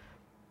it,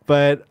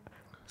 but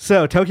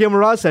so Tokyo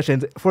Mirage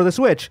Sessions for the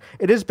Switch.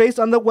 It is based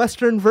on the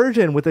Western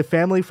version with the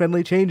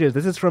family-friendly changes.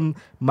 This is from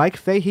Mike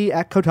Fahey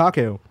at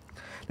Kotaku.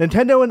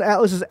 Nintendo and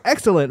Atlus's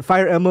excellent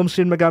Fire Emblem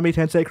Shin Megami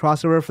Tensei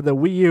crossover for the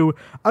Wii U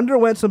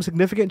underwent some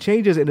significant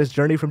changes in its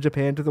journey from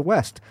Japan to the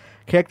West.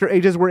 Character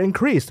ages were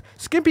increased,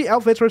 skimpy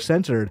outfits were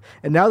censored,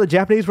 and now the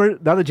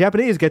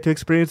Japanese get to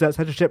experience that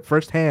censorship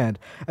firsthand,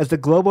 as the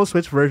global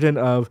Switch version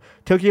of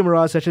Tokyo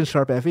Mirage Sessions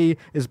Sharp FE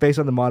is based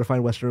on the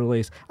modified Western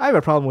release. I have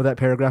a problem with that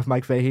paragraph,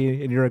 Mike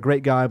Fahey, and you're a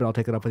great guy, but I'll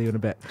take it up with you in a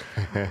bit.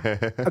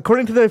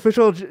 According to the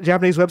official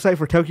Japanese website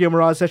for Tokyo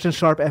Mirage Sessions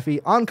Sharp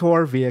FE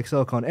Encore via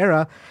Silicon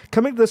Era,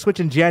 coming to the Switch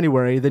in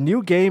January, the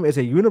new game is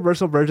a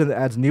universal version that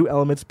adds new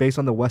elements based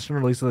on the Western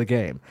release of the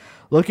game.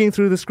 Looking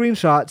through the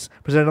screenshots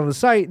presented on the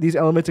site, these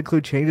elements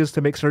include changes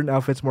to make certain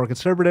outfits more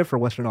conservative for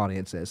Western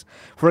audiences.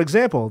 For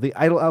example, the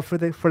idol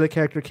outfit for the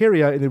character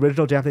Kiria in the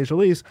original Japanese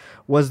release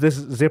was this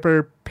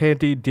zipper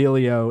panty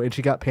dealio, and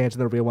she got pants in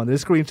the real one.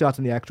 There's screenshots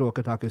in the actual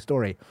Kotaku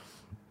story.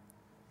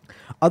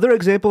 Other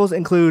examples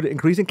include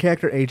increasing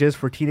character ages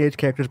for teenage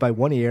characters by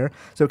 1 year,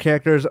 so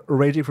characters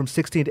ranging from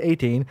 16 to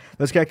 18,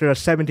 those characters are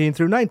 17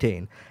 through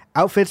 19.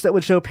 Outfits that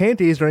would show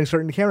panties during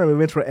certain camera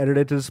movements were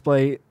edited to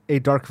display a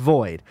dark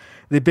void.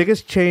 The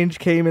biggest change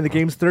came in the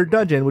game's third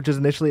dungeon, which is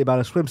initially about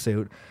a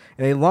swimsuit,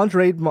 and a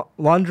lingerie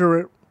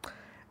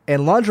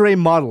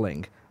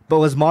modeling, but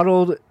was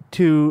modeled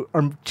to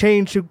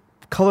changed to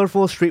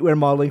colorful streetwear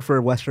modeling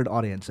for Western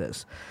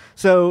audiences.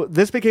 So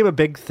this became a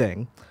big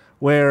thing.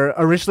 Where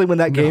originally when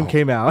that game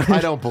came out...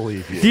 I don't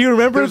believe you. Do you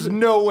remember... There's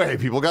no way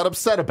people got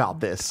upset about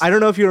this. I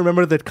don't know if you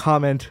remember the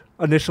comment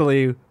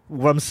initially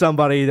from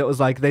somebody that was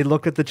like, they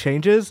looked at the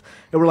changes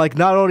and were like,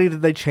 not only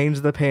did they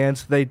change the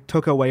pants, they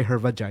took away her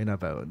vagina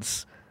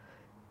bones.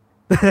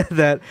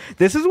 That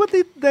this is what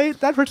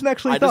that person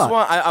actually thought.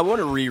 I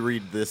want to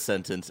reread this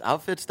sentence.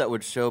 Outfits that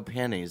would show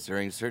panties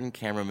during certain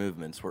camera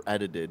movements were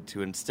edited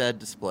to instead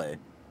display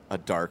a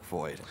dark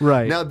void.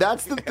 Right. Now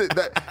that's the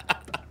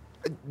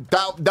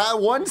That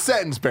one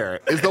sentence,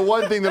 Barrett, is the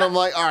one thing that I'm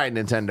like, all right,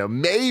 Nintendo,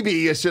 maybe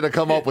you should have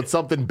come up with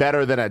something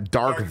better than a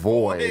dark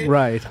void.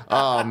 Right.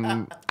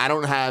 I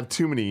don't have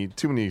too many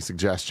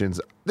suggestions.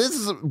 This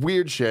is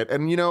weird shit,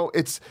 and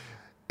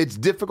it's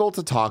difficult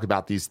to talk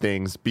about these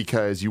things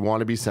because you want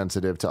to be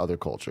sensitive to other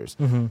cultures.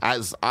 Mm-hmm.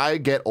 As I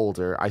get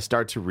older, I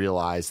start to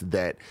realize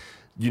that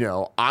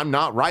I'm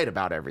not right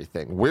about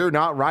everything. We're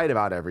not right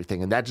about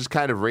everything. And that just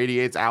kind of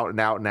radiates out and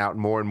out and out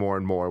more and more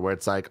and more, where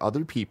it's like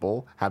other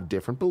people have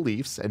different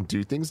beliefs and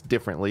do things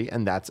differently,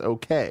 and that's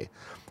okay.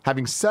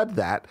 Having said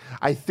that,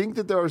 I think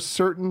that there are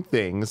certain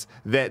things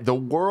that the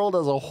world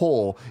as a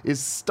whole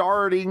is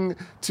starting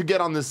to get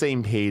on the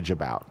same page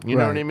about. You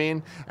know what I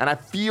mean? And I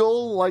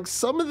feel like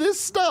some of this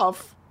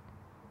stuff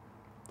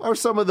are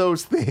some of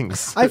those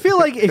things. I feel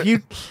like if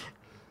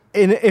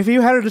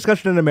you had a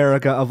discussion in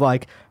America of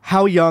like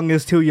how young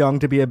is too young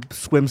to be a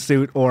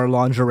swimsuit or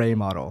lingerie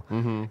model,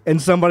 and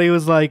somebody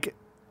was like,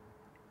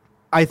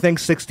 I think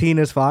 16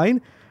 is fine.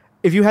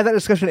 If you had that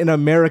discussion in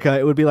America,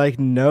 it would be like,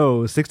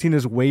 no, 16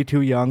 is way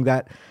too young.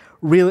 That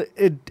really,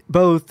 it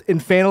both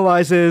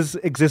infantilizes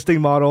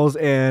existing models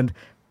and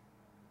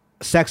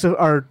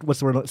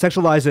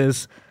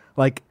sexualizes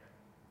like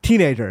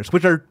teenagers,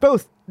 which are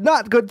both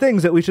not good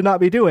things that we should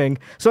not be doing.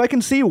 So I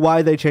can see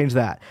why they changed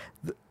that.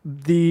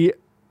 The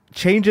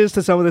changes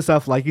to some of the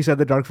stuff, like you said,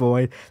 the Dark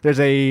Void. There's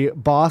a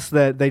boss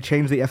that they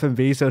changed the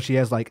FMV, so she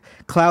has like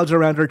clouds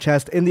around her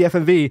chest in the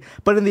FMV,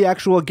 but in the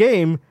actual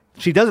game,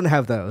 she doesn't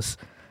have those.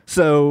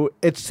 So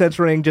it's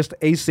censoring just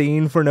a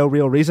scene for no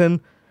real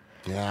reason.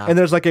 Yeah. And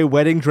there's like a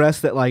wedding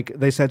dress that like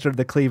they censored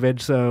the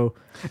cleavage. So,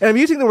 and I'm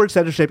using the word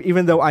censorship,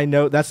 even though I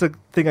know that's the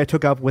thing I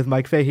took up with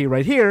Mike Fahey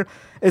right here,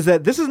 is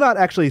that this is not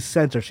actually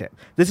censorship.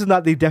 This is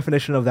not the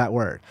definition of that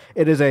word.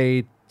 It is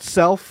a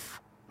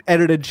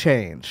self-edited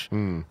change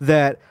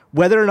that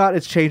whether or not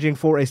it's changing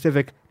for a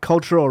specific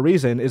cultural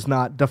reason is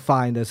not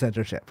defined as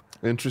censorship.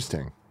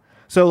 Interesting.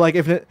 So like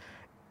if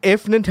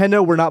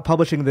Nintendo were not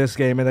publishing this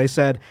game and they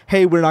said,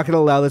 hey, we're not going to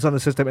allow this on the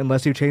system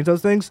unless you change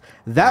those things,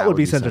 that would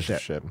be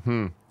censorship.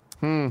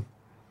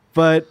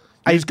 But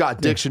I just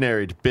got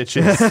dictionaried,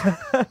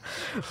 bitches.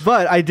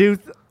 But I do,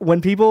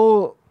 when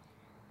people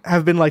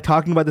have been like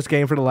talking about this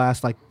game for the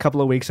last like couple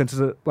of weeks since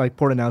the like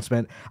port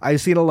announcement,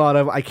 I've seen a lot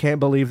of, I can't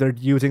believe they're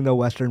using the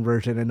Western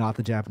version and not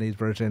the Japanese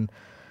version.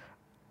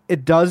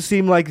 It does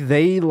seem like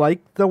they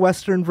like the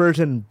Western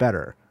version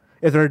better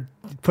if they're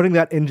putting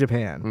that in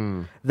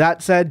Japan.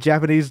 That said,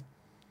 Japanese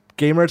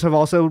gamers have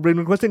also been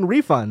requesting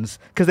refunds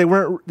because they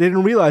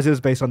didn't realize it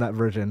was based on that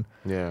version.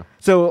 Yeah.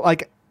 So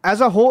like as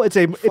a whole, it's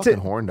a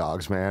horn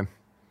dogs, man.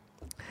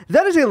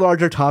 That is a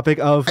larger topic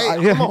of. Hey,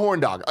 I'm a horn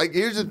dog. Like,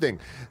 here's the thing: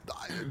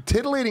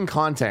 titillating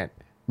content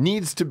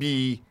needs to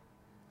be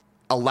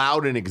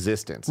allowed in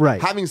existence.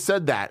 Right. Having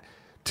said that,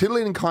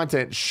 titillating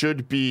content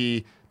should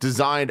be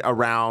designed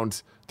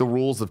around the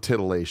rules of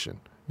titillation.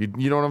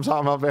 You know what I'm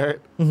talking about,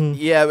 Barrett? Mm-hmm.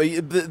 Yeah,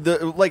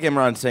 but like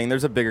Imran's saying,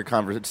 there's a bigger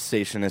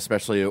conversation,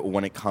 especially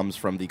when it comes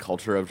from the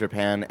culture of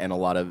Japan and a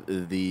lot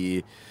of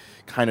the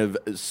kind of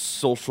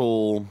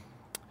social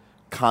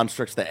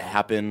constructs that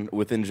happen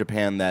within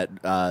Japan that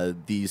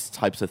these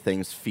types of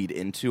things feed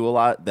into a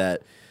lot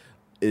that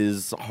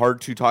is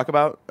hard to talk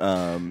about.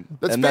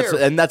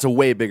 That's a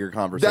way bigger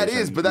conversation. That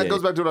is, but that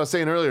goes back to what I was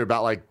saying earlier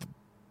about like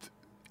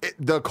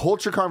the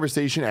culture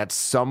conversation at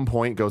some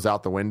point goes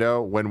out the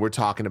window when we're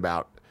talking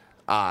about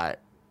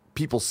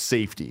people's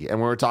safety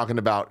and we're talking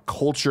about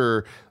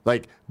culture,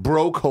 like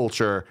bro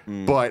culture,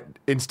 but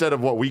instead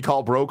of what we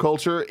call bro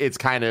culture, it's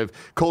kind of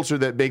culture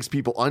that makes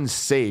people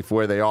unsafe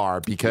where they are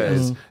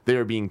because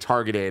they're being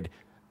targeted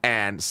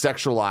and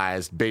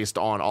sexualized based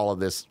on all of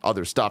this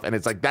other stuff. And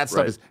it's like that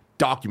stuff is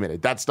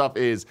documented. That stuff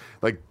is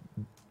like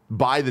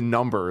by the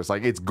numbers,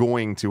 like it's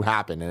going to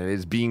happen and it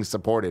is being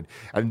supported.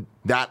 And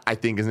that, I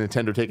think, is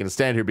Nintendo taking a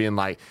stand here being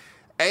like,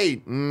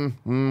 hey,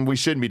 we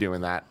shouldn't be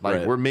doing that.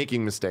 Like, we're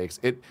making mistakes.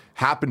 It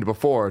happened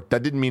before.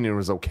 That didn't mean it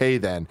was okay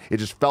then. It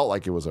just felt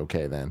like it was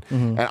okay then.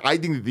 And I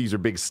think that these are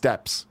big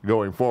steps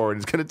going forward.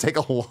 It's going to take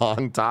a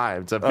long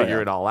time to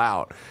figure it all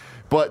out.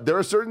 But there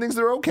are certain things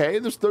that are okay.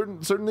 There's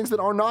certain things that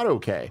are not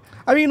okay.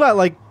 I mean,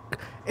 like,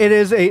 it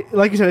is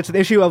like you said, it's an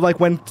issue of like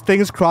when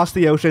things cross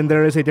the ocean,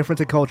 there is a difference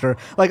in culture.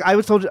 Like I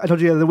told you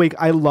the other week,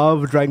 I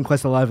love Dragon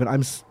Quest XI.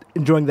 I'm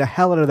enjoying the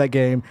hell out of that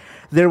game.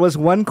 There was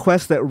one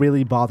quest that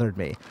really bothered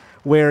me,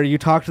 where you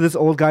talk to this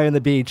old guy on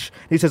the beach.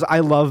 He says,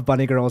 "I love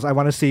bunny girls. I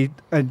want to see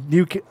I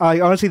want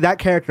to see that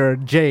character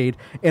Jade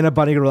in a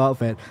bunny girl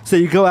outfit." So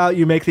you go out,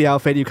 you make the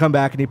outfit, you come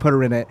back, and you put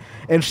her in it,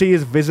 and she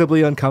is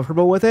visibly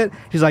uncomfortable with it.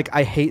 She's like,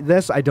 "I hate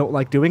this. I don't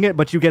like doing it."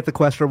 But you get the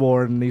quest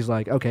reward, and he's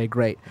like, "Okay,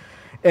 great."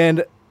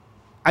 And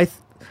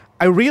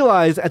I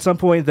realized at some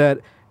point that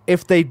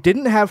if they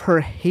didn't have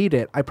her hate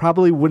it, I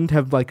probably wouldn't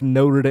have like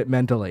noted it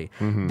mentally.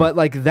 But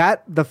like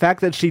the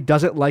fact that she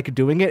doesn't like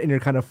doing it and you're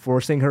kind of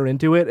forcing her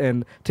into it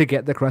and to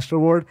get the quest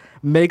reward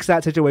makes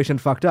that situation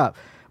fucked up.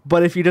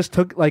 But if you just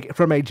took like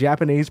from a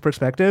Japanese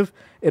perspective,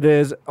 it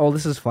is, oh,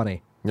 this is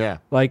funny. Yeah.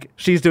 Like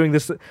she's doing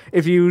this.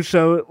 If you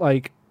show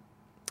like,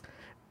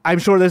 I'm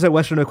sure there's a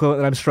Western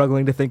equivalent that I'm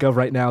struggling to think of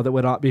right now that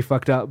would not be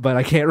fucked up, but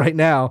I can't right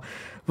now.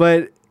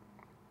 But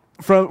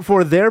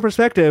for their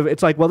perspective,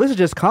 it's like, well, this is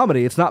just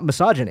comedy. It's not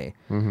misogyny.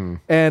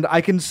 And I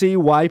can see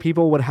why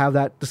people would have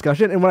that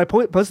discussion. And when I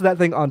posted that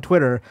thing on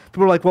Twitter,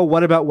 people were like, well,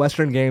 what about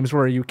Western games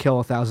where you kill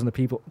 1,000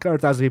 people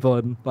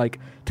in like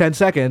 10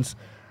 seconds?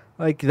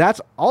 Like, that's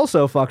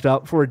also fucked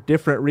up for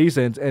different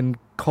reasons. And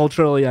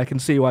culturally, I can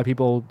see why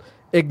people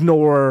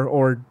ignore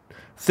or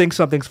think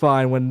something's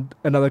fine when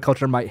another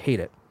culture might hate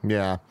it.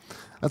 Yeah.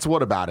 That's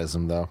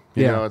whataboutism, though.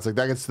 You know, it's like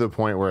that gets to the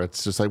point where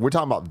it's just like, we're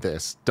talking about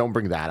this. Don't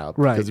bring that up.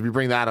 Right. Because if you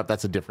bring that up,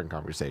 that's a different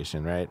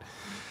conversation, right?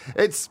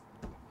 It's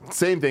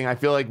same thing. I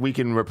feel like we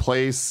can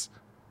replace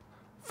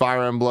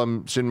Fire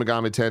Emblem, Shin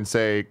Megami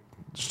Tensei,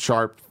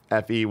 Sharp,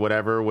 FE,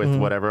 whatever, with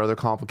whatever other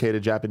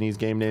complicated Japanese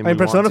game name. I mean,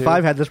 Persona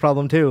 5 had this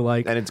problem too.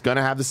 Like, and it's going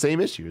to have the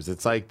same issues.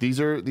 It's like these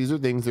are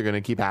things that are going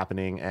to keep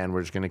happening, and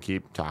we're just going to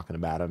keep talking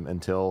about them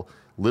until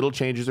little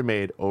changes are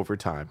made over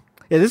time.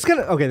 Yeah, this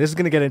is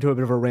gonna get into a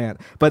bit of a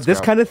rant, but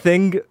this kind of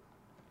thing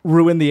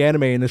ruined the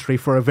anime industry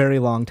for a very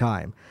long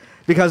time,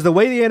 because the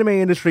way the anime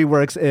industry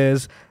works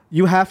is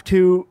you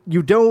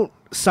don't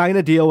sign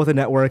a deal with a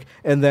network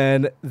and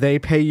then they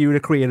pay you to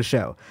create a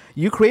show.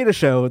 You create a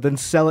show, then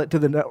sell it to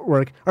the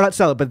network, or not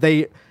sell it, but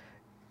they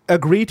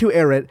agree to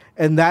air it,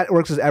 and that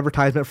works as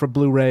advertisement for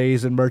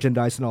Blu-rays and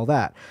merchandise and all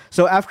that.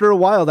 So after a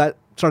while, that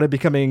started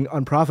becoming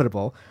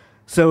unprofitable.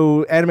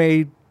 So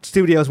anime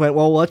studios went,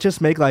 well, let's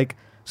just make like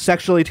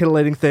sexually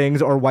titillating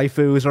things or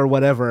waifus or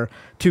whatever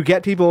to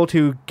get people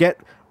to get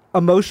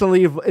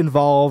emotionally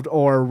involved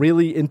or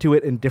really into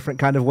it in different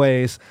kind of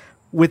ways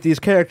with these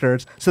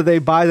characters. So they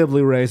buy the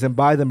Blu-rays and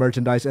buy the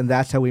merchandise, and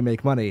that's how we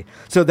make money.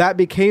 So that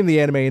became the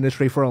anime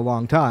industry for a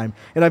long time.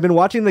 And I've been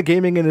watching the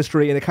gaming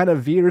industry, and it kind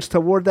of veers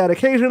toward that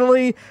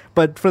occasionally,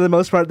 but for the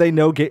most part, they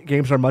know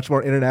games are much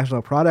more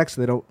international products.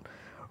 They don't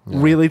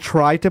really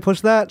try to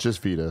push that.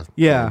 Just Vita.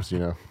 Yeah. Games, you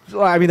know.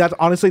 So, I mean, that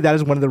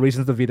is one of the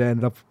reasons the Vita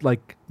ended up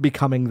like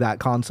becoming that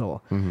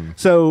console.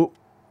 So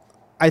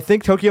I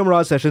think Tokyo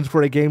Mirage Sessions,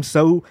 for a game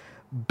so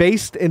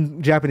based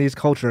in Japanese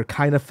culture,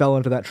 kind of fell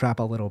into that trap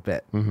a little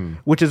bit,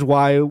 which is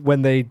why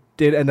when they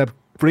did end up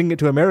bringing it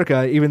to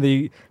America, even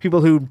the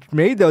people who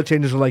made those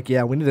changes were like,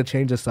 yeah, we need to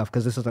change this stuff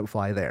because this doesn't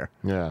fly there.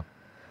 Yeah.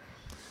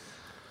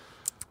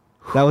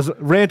 That was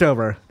rant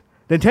over.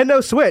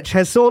 Nintendo Switch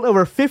has sold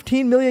over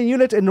 15 million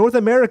units in North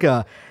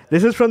America.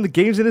 This is from the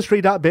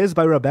GamesIndustry.biz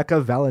by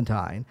Rebecca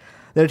Valentine.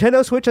 The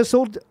Nintendo Switch has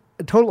sold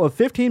a total of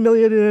 15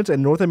 million units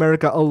in North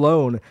America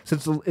alone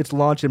since its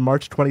launch in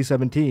March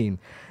 2017.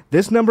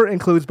 This number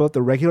includes both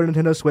the regular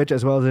Nintendo Switch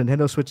as well as the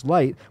Nintendo Switch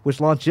Lite, which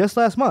launched just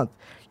last month.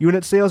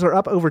 Unit sales are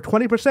up over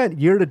 20%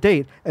 year to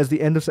date as of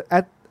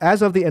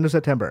the end of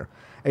September.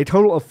 A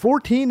total of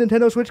 14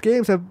 Nintendo Switch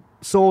games have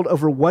sold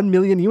over 1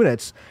 million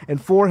units,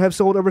 and 4 have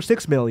sold over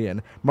 6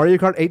 million. Mario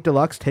Kart 8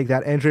 Deluxe, take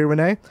that, Andrea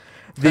Renee.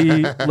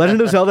 The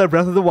Legend of Zelda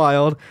Breath of the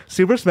Wild,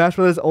 Super Smash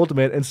Bros.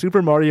 Ultimate, and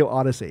Super Mario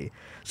Odyssey.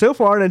 So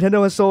far,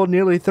 Nintendo has sold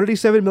nearly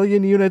 37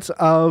 million units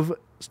of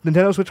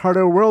Nintendo Switch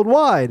hardware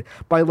worldwide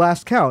by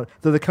last count,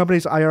 though the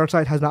company's IR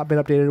site has not been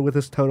updated with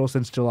this total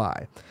since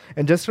July,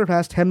 and just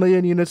surpassed 10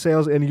 million unit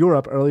sales in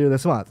Europe earlier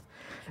this month.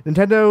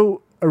 Nintendo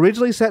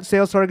originally set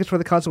sales targets for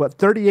the console at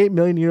 38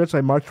 million units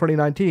by March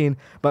 2019,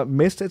 but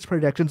missed its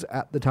projections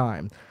at the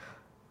time.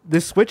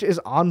 This Switch is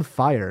on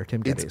fire,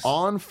 Tim Geddes. It's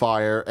on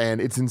fire,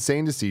 and it's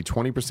insane to see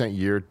 20%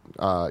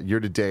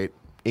 year-to-date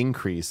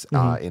increase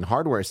in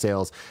hardware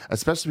sales,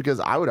 especially because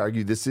I would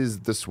argue this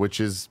is the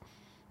Switch's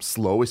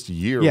slowest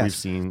year we've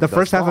seen. The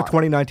first half of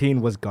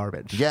 2019 was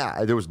garbage.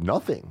 Yeah, there was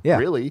nothing,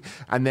 really.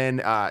 And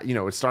then,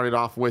 it started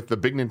off with the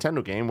big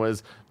Nintendo game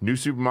was New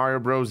Super Mario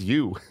Bros.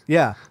 U.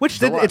 Yeah,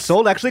 which it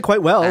sold actually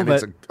quite well. And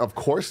but of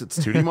course, it's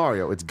 2D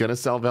Mario. It's going to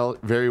sell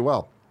very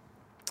well.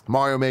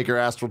 Mario Maker,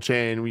 Astral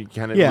Chain, we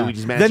kind of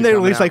Luigi's Mansion. Then they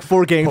released like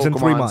 4 games in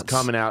 3 months.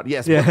 Coming out,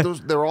 yes.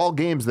 But they're all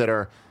games that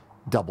are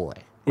AA,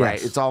 right?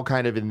 Yes. It's all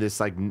kind of in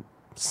this like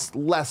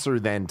lesser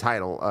than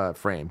title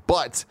frame,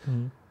 but.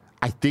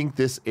 I think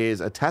this is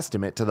a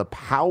testament to the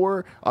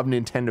power of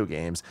Nintendo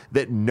games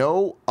that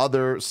no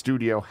other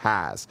studio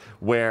has,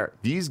 where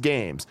these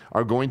games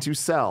are going to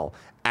sell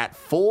at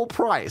full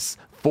price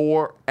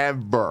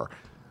forever.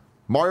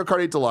 Mario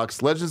Kart 8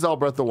 Deluxe, Legend of Zelda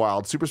Breath of the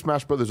Wild, Super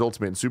Smash Bros.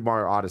 Ultimate, and Super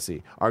Mario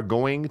Odyssey are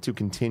going to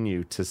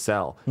continue to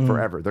sell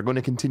forever. They're going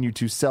to continue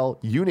to sell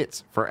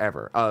units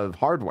forever of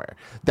hardware.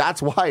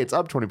 That's why it's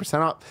up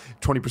 20% up.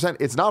 20%.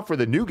 It's not for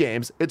the new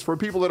games. It's for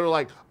people that are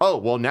like, oh,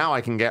 well, now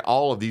I can get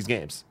all of these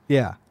games.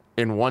 Yeah.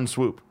 In one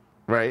swoop,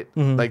 right?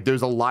 Like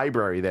there's a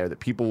library there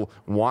that people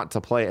want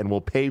to play and will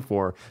pay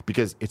for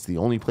because it's the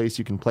only place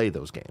you can play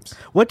those games.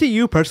 What do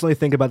you personally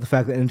think about the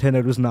fact that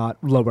Nintendo does not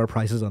lower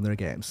prices on their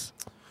games?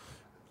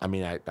 I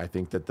mean, I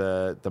think that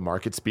the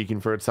market's speaking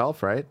for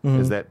itself, right?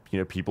 Is that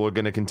people are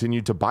going to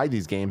continue to buy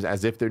these games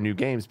as if they're new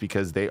games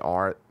because they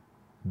are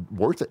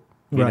worth it.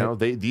 You know,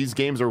 these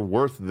games are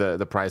worth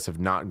the price of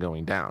not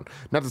going down.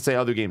 Not to say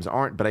other games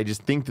aren't, but I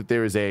just think that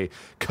there is a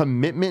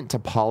commitment to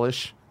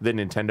polish that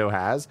Nintendo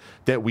has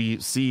that we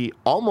see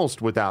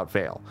almost without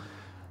fail.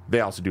 They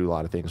also do a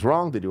lot of things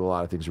wrong. They do a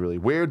lot of things really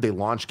weird. They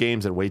launch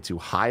games at way too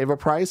high of a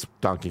price.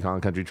 Donkey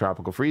Kong Country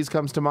Tropical Freeze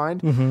comes to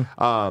mind.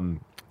 And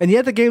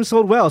yet the game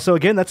sold well. So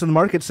again, that's in the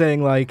market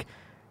saying like,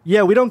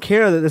 yeah, we don't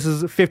care that this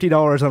is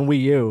 $50 on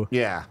Wii U.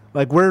 Yeah.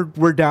 Like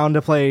we're down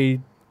to pay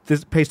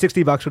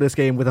 $60 for this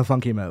game with a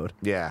funky mode.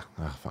 Yeah,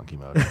 funky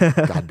mode.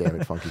 God damn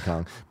it, Funky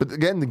Kong. But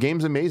again, the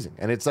game's amazing,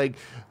 and it's like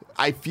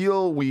I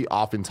feel we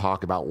often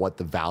talk about what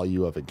the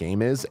value of a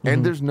game is,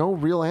 and there's no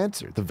real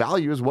answer. The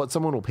value is what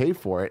someone will pay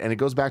for it, and it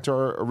goes back to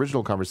our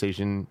original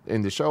conversation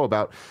in the show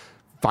about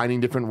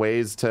finding different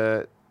ways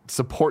to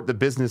support the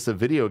business of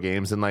video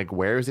games, and like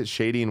where is it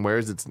shady and where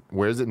is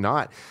it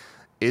not?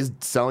 Is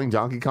selling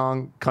Donkey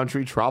Kong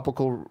Country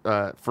Tropical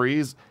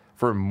Freeze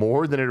for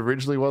more than it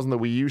originally was on the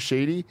Wii U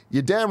shady?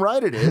 You're damn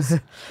right it is.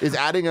 Is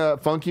adding a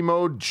funky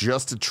mode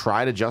just to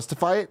try to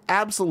justify it?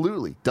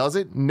 Absolutely. Does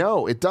it?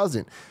 No, it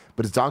doesn't.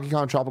 But is Donkey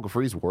Kong Tropical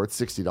Freeze worth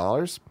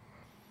 $60?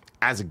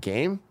 As a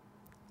game,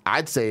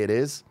 I'd say it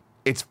is.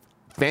 It's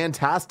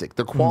fantastic.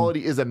 The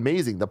quality is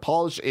amazing. The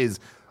polish is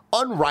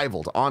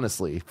unrivaled,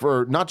 honestly,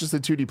 for not just a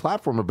 2D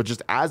platformer, but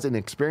just as an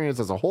experience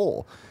as a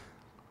whole.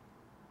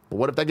 But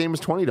what if that game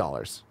was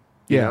 $20?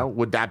 You know,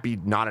 would that be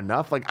not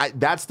enough? Like,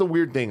 that's the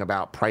weird thing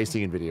about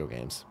pricing in video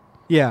games.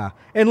 Yeah,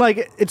 and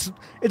like it's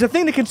a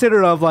thing to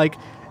consider of like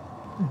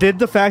did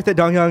the fact that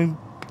Donkey Kong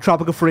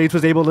Tropical Freeze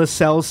was able to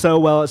sell so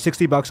well at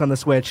 $60 on the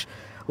Switch,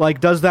 like,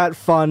 does that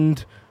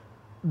fund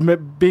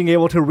being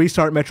able to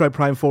restart Metroid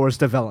Prime 4's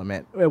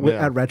development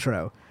at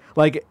Retro?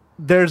 Like,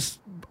 there's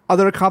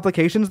other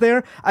complications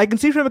there. I can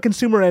see from a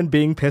consumer end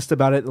being pissed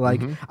about it.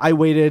 Like, I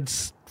waited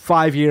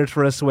 5 years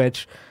for a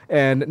Switch,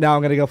 and now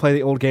I'm going to go play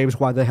the old games.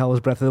 Why the hell is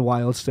Breath of the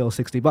Wild still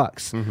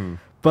 $60?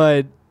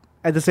 But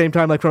at the same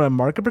time, like, from a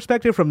market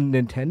perspective, from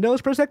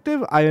Nintendo's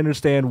perspective, I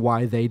understand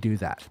why they do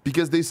that.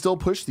 Because they still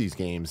push these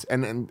games.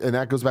 And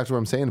that goes back to what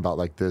I'm saying about,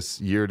 like, this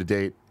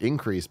year-to-date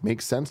increase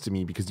makes sense to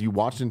me because you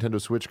watch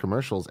Nintendo Switch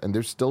commercials and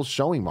they're still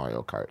showing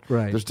Mario Kart.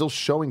 Right. They're still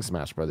showing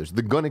Smash Brothers.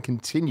 They're going to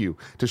continue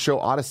to show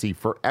Odyssey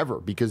forever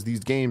because these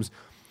games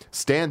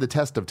stand the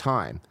test of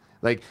time.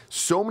 Like,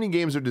 so many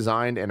games are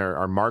designed and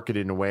are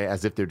marketed in a way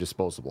as if they're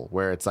disposable,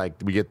 where it's like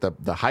we get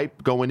the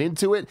hype going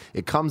into it,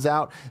 it comes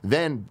out,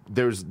 then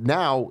there's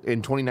now,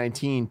 in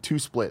 2019, two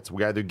splits.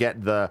 We either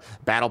get the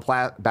Battle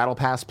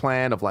Pass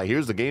plan of, like,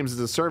 here's the games as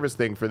a service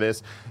thing for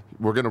this,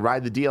 we're going to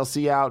ride the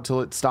DLC out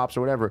till it stops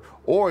or whatever,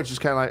 or it's just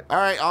kind of like, all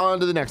right,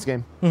 on to the next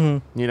game.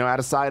 You know, out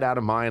of sight, out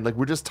of mind. Like,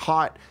 we're just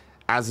taught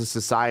as a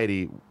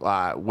society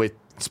with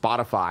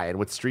Spotify and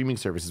with streaming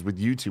services, with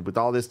YouTube, with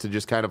all this, to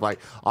just kind of like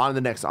on to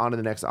the next, on to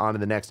the next, on to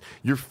the next.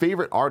 Your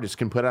favorite artist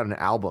can put out an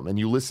album and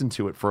you listen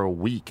to it for a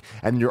week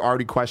and you're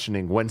already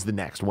questioning when's the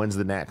next.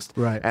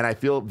 Right. And I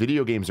feel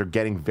video games are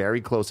getting very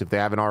close, if they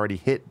haven't already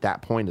hit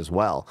that point as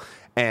well.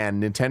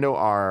 And Nintendo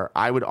are,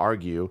 I would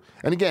argue,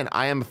 and again,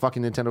 I am a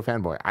fucking Nintendo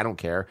fanboy, I don't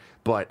care,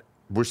 but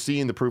we're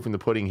seeing the proof in the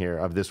pudding here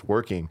of this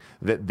working,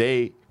 that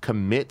they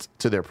commit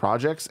to their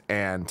projects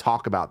and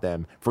talk about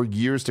them for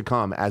years to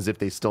come as if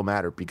they still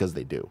matter, because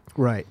they do.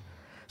 Right.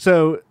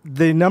 So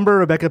the number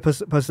Rebecca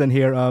puts in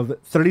here of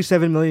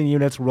 37 million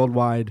units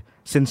worldwide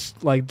since,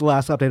 like, the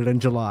last updated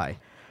in July.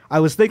 I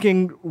was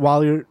thinking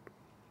while you're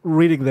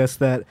reading this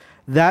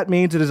that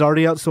means it has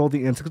already outsold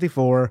the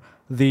N64,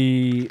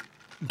 the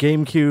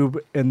GameCube,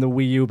 and the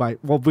Wii U by,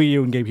 well, Wii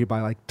U and GameCube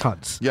by, like,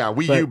 tons. Yeah,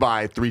 Wii U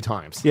by 3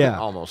 times. Yeah.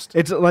 Almost.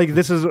 It's like,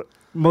 this is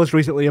most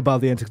recently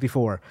above the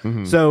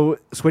N64. So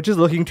Switch is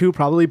looking to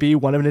probably be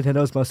one of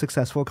Nintendo's most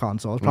successful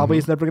consoles. Probably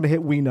it's never going to hit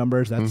Wii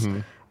numbers. That's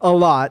a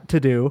lot to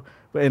do.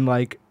 And,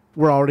 like,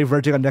 we're already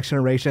verging on next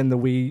generation.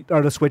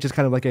 The Switch is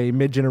kind of like a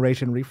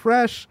mid-generation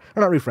refresh.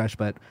 Or not refresh,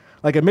 but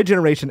like a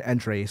mid-generation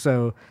entry.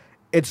 So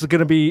it's going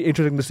to be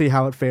interesting to see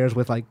how it fares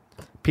with, like,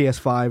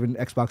 PS5 and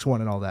Xbox One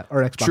and all that,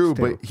 or Xbox True,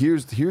 2. but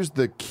here's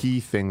the key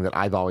thing that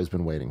I've always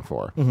been waiting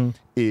for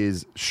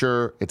is,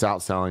 sure, it's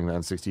outselling the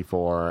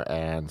N64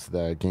 and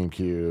the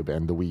GameCube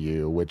and the Wii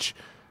U, which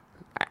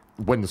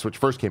when the Switch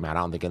first came out, I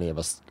don't think any of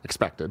us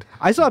expected.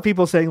 I saw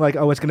people saying, like,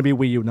 oh, it's going to be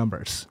Wii U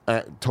numbers.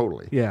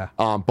 Totally. Yeah.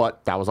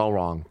 But that was all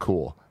wrong.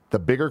 Cool. The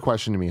bigger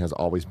question to me has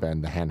always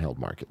been the handheld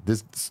market.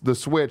 The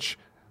Switch,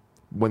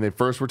 when they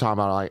first were talking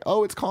about, like,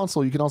 oh, it's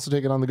console, you can also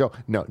take it on the go.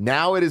 No,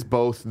 now it is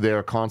both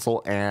their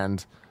console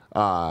and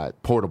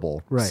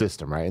portable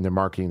system, right? And they're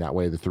marketing that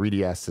way. The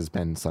 3DS has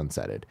been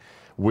sunsetted.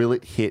 Will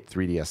it hit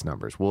 3DS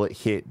numbers? Will it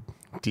hit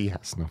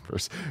DS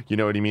numbers? You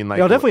know what I mean? Like,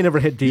 it'll definitely never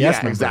hit DS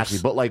numbers. Exactly.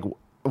 But, like,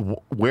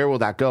 where will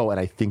that go? And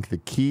I think the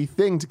key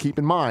thing to keep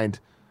in mind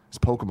is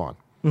Pokemon.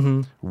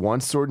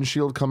 Once Sword and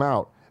Shield come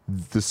out,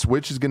 the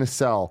Switch is going to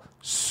sell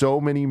so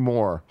many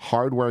more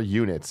hardware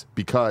units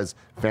because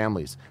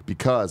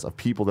of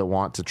people that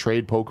want to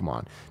trade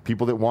Pokemon,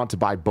 people that want to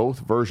buy both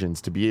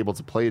versions to be able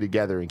to play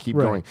together and keep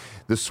going.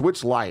 The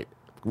Switch Lite,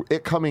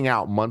 it coming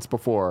out months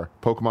before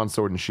Pokemon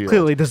Sword and Shield,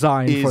 clearly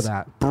designed for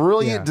that.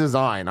 Brilliant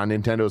design on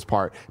Nintendo's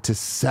part to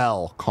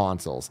sell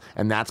consoles,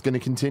 and that's going to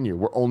continue.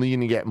 We're only going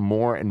to get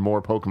more and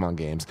more Pokemon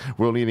games.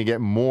 We're only going to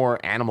get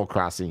more Animal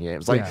Crossing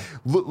games. Like,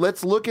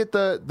 let's look at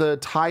the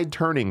tide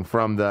turning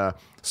from the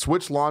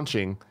Switch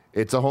launching.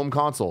 It's a home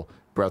console.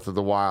 Breath of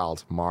the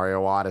Wild,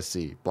 Mario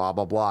Odyssey, blah,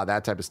 blah, blah,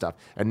 that type of stuff.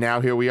 And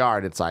now here we are,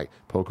 and it's like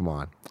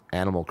Pokemon,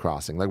 Animal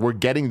Crossing. Like, we're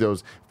getting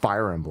those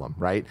Fire Emblem,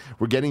 right?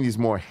 We're getting these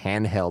more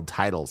handheld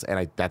titles,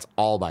 and that's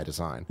all by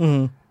design.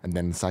 And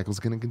then the cycle's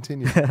going to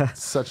continue.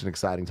 It's such an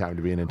exciting time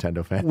to be a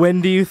Nintendo fan.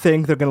 When do you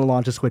think they're going to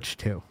launch a Switch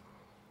 2?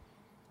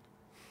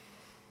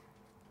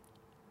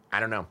 I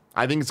don't know.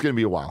 I think it's going to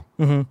be a while.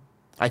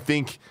 I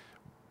think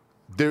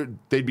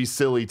they'd be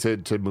silly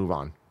to move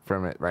on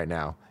from it right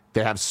now.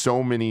 They have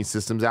so many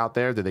systems out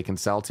there that they can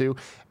sell to,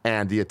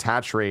 and the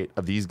attach rate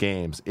of these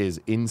games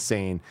is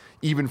insane,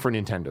 even for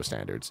Nintendo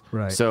standards.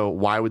 Right. So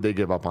why would they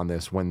give up on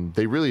this when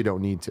they really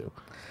don't need to?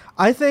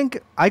 I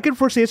think I could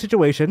foresee a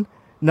situation,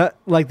 not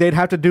like they'd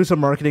have to do some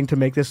marketing to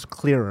make this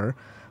clearer,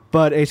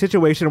 but a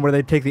situation where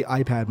they take the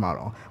iPad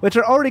model, which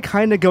are already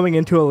kind of going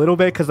into a little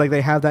bit because, like,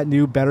 they have that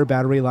new better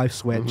battery life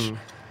Switch.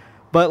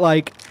 But,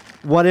 like,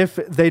 what if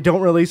they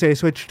don't release a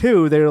Switch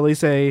 2? They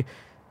release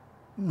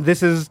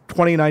this is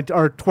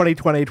 2020,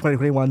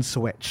 2021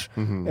 Switch.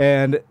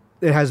 And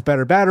it has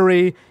better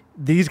battery.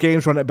 These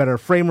games run at better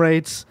frame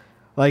rates.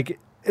 Like,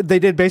 they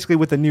did basically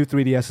with the new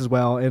 3DS as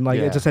well, and like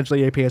Yeah. it's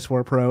essentially a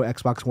PS4 Pro,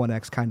 Xbox One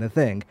X kind of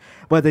thing.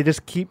 But they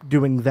just keep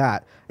doing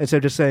that instead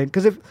of just saying,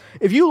 because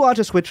if you launch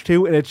a Switch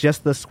 2 and it's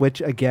just the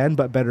Switch again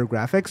but better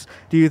graphics,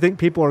 do you think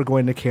people are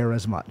going to care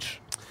as much?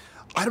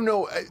 I don't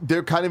know.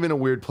 They're kind of in a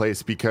weird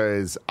place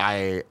because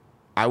I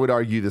would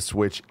argue the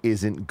Switch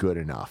isn't good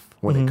enough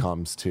when it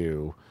comes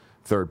to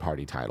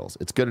third-party titles.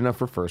 It's good enough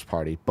for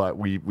first-party, but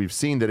we've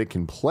seen that it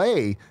can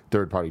play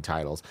third-party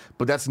titles,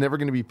 but that's never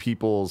going to be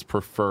people's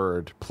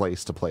preferred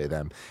place to play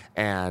them.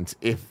 And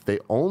if they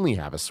only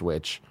have a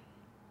Switch,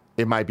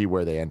 it might be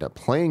where they end up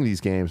playing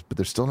these games, but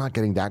they're still not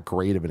getting that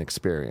great of an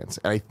experience.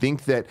 And I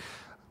think that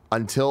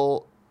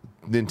until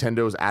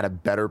Nintendo's at a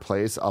better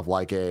place of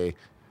like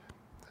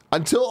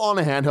until on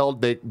a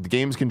handheld, the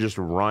games can just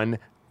run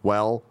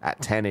well at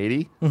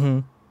 1080,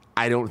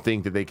 I don't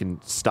think that they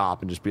can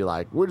stop and just be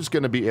like, we're just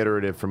going to be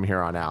iterative from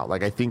here on out.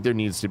 Like, I think there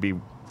needs to be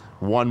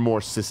one more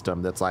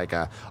system that's like,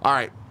 all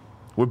right,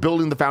 we're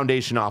building the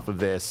foundation off of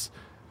this.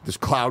 There's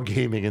cloud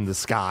gaming in the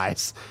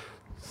skies.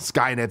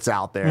 Skynet's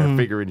out there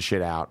figuring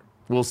shit out.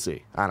 We'll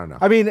see. I don't know.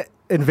 I mean,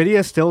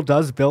 NVIDIA still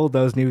does build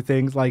those new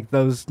things, like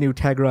those new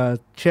Tegra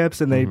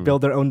chips, and they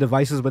build their own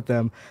devices with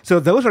them. So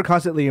those are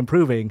constantly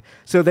improving.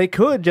 So they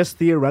could just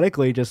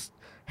theoretically just,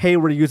 hey,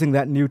 we're using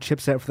that new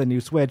chipset for the new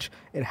Switch.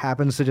 It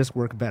happens to just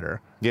work better.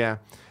 Yeah.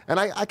 And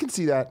I can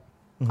see that.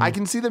 I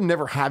can see them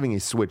never having a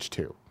Switch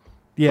 2.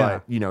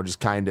 Yeah. But, just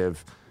kind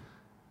of...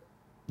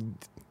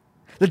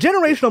 The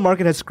generational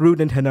market has screwed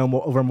Nintendo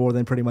over more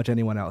than pretty much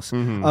anyone else.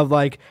 Of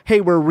like,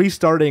 hey, we're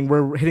restarting,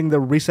 we're hitting the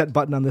reset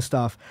button on this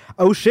stuff.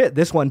 Oh shit,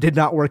 this one did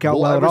not work out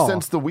well at all. Ever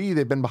since the Wii,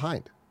 they've been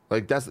behind.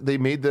 Like they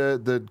made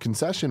the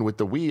concession with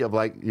the Wii of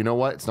like, you know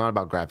what? It's not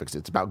about graphics.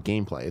 It's about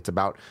gameplay. It's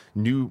about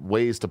new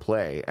ways to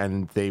play.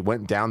 And they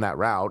went down that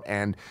route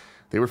and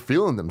they were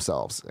feeling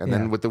themselves. And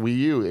then with the Wii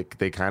U,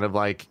 they kind of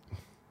like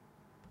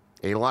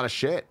ate a lot of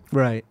shit.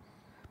 Right.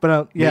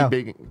 But yeah.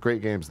 Made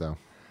great games though.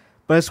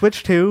 But a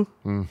Switch 2,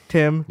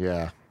 Tim,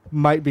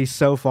 might be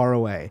so far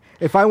away.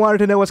 If I wanted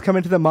to know what's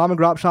coming to the mom and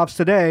grop shops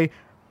today,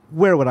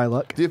 where would I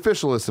look? The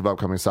official list of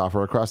upcoming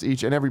software across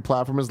each and every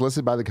platform is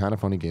listed by the Kind of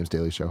Funny Games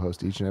Daily Show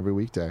host each and every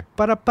weekday.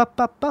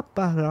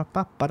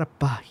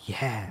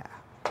 Yeah.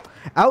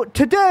 Out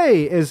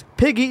today is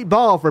Pig Eat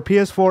Ball for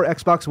PS4,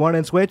 Xbox One,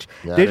 and Switch.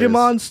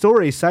 Digimon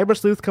Story Cyber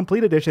Sleuth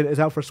Complete Edition is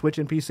out for Switch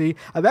and PC.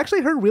 I've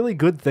actually heard really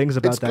good things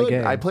about that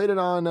game. I played it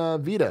on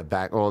Vita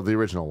the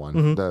original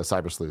one, the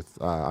Cyber Sleuth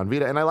on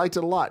Vita, and I liked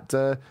it a lot.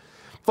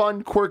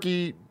 Fun,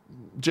 quirky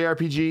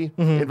JRPG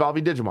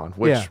involving Digimon,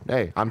 which,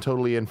 hey, I'm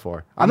totally in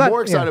for. I'm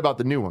more excited about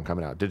the new one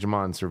coming out,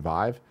 Digimon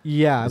Survive.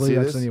 Yeah, I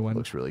believe that's the new one.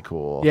 Looks really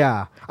cool.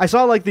 Yeah. I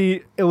saw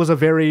it was a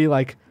very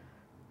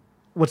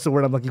what's the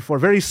word I'm looking for?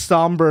 Very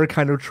somber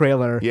kind of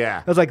trailer. Yeah.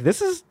 I was like, this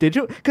is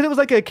Digimon? Because it was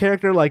like a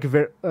character, like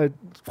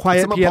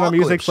quiet piano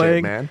music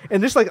playing. Man.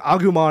 And just like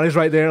Agumon is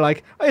right there,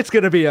 like, it's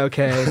going to be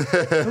okay.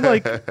 I'm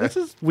like, this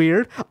is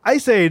weird.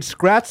 Ice Age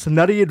Scrat's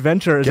Nutty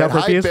Adventure is out for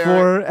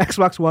PS4,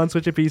 Xbox One,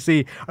 Switch, and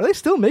PC. Are they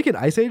still making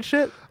Ice Age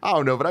shit? I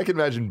don't know, but I can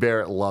imagine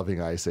Barrett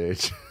loving Ice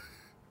Age.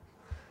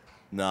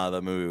 Nah,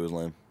 that movie was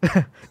lame.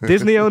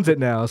 Disney owns it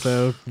now,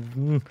 so...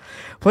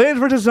 Plants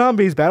vs.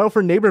 Zombies Battle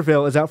for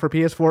Neighborville is out for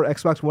PS4,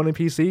 Xbox One, and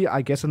PC.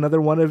 I guess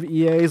another one of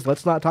EA's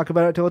let's not talk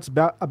about it till it's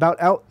about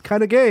out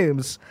kind of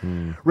games.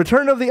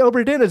 Return of the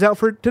Obra Dinn is out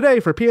for today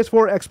for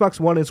PS4, Xbox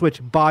One, and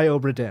Switch. Buy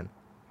Obra Dinn.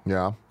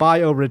 Yeah.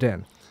 Buy Obra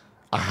Dinn.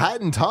 A Hat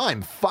in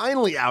Time,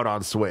 finally out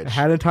on Switch. A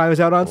Hat in Time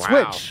is out on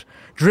Switch.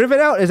 Driven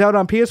Out is out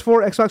on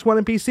PS4, Xbox One,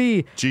 and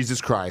PC.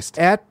 Jesus Christ.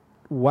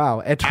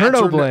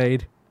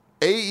 Eternoblade.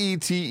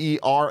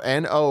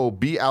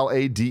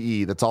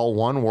 AETERNOBLADE. That's all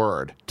one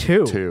word.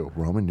 Two.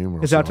 Roman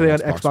numerals. Is out today on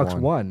Xbox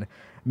One.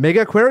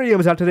 Mega Aquarium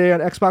is out today on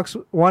Xbox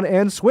One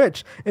and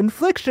Switch.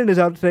 Infliction is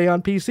out today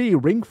on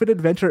PC. Ring Fit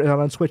Adventure is out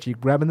on Switch. You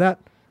grabbing that?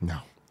 No.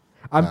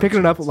 I'm picking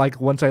it up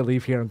once I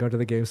leave here and go to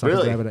the GameStop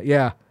and grabbing it.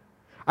 Yeah.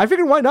 I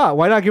figured why not?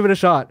 Why not give it a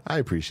shot? I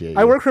appreciate it.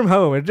 I work from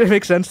home. It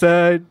makes sense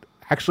to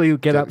actually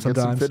get out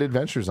sometimes. Get some Fit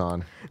Adventures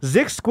on.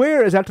 Zix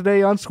Square is out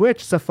today on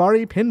Switch.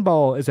 Safari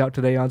Pinball is out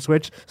today on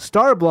Switch.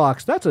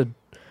 Starblocks, that's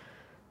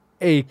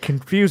a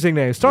confusing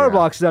name.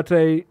 Starblocks is out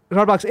today.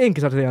 Starblocks Inc.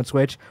 is out today on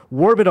Switch.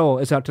 Warbital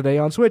is out today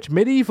on Switch.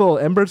 Medieval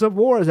Embers of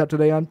War is out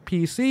today on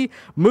PC.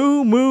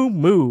 Moo Moo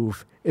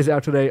Move is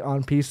out today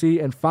on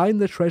PC. And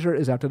Find the Treasure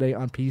is out today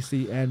on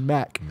PC and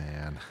Mac.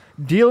 Man.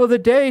 Deal of the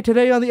day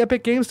today on the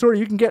Epic Games Store.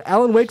 You can get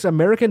Alan Wake's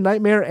American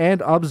Nightmare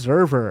and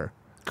Observer.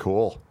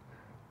 Cool.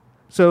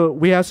 So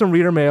we have some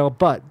reader mail,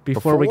 but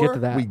before we get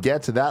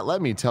to that, let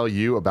me tell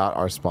you about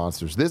our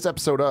sponsors. This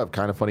episode of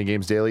Kind of Funny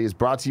Games Daily is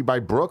brought to you by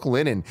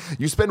Brooklinen.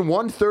 You spend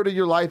 1/3 of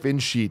your life in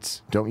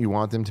sheets. Don't you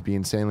want them to be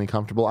insanely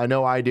comfortable? I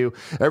know I do.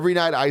 Every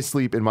night I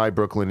sleep in my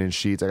Brooklinen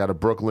sheets. I got a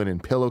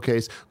Brooklinen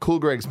pillowcase. Cool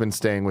Greg's been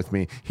staying with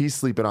me. He's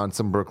sleeping on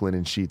some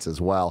Brooklinen sheets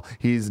as well.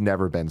 He's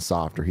never been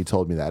softer. He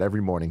told me that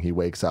every morning he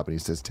wakes up and he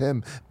says,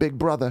 Tim, big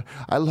brother,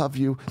 I love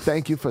you.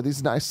 Thank you for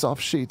these nice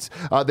soft sheets.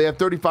 They have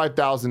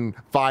 35,000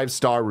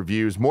 5-star reviews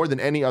reviews, more than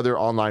any other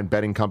online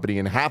betting company,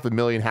 and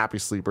 500,000 happy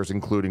sleepers,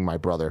 including my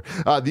brother.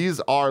 These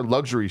are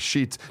luxury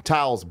sheets,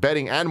 towels,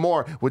 bedding, and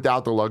more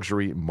without the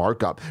luxury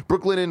markup.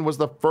 Brooklinen was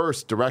the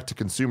first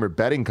direct-to-consumer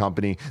bedding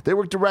company. They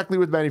work directly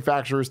with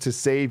manufacturers to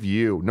save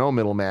you. No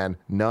middleman,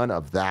 none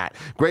of that.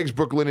 Greg's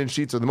Brooklinen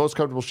sheets are the most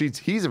comfortable sheets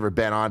he's ever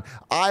been on.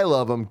 I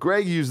love them.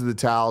 Greg uses the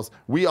towels.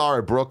 We are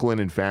a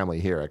Brooklinen family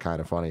here at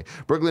Kinda Funny.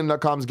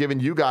 Brooklinen.com is giving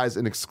you guys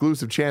an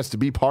exclusive chance to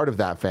be part of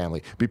that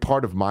family, be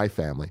part of my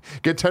family.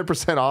 Get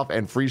 10% off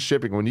and free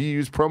shipping when you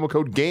use promo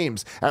code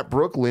GAMES at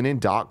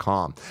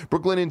brooklinen.com.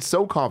 Brooklinen's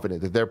so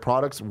confident that their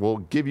products will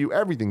give you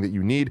everything that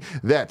you need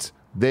that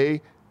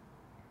they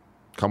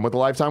come with a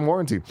lifetime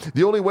warranty.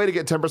 The only way to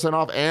get 10%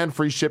 off and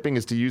free shipping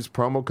is to use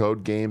promo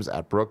code GAMES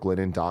at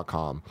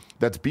brooklinen.com.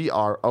 That's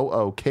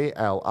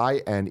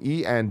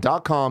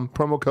BROOKLINEN.com,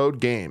 promo code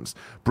GAMES.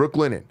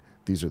 Brooklinen.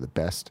 These are the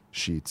best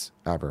sheets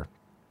ever.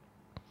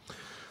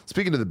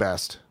 Speaking of the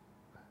best,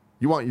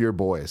 you want your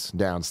boys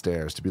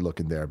downstairs to be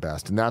looking their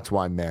best, and that's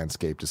why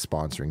Manscaped is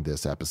sponsoring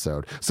this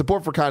episode.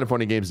 Support for Kinda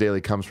Funny Games Daily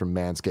comes from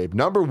Manscaped,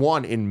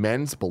 #1 in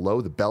men's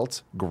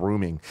below-the-belt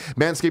grooming.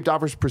 Manscaped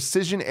offers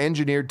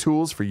precision-engineered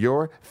tools for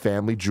your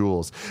family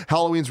jewels.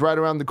 Halloween's right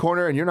around the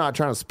corner, and you're not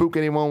trying to spook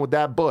anyone with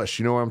that bush.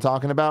 You know what I'm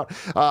talking about?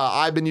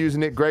 I've been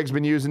using it, Greg's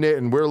been using it,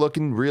 and we're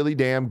looking really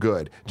damn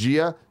good.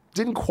 Gia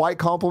didn't quite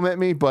compliment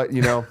me, but,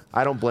 you know,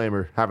 I don't blame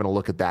her having a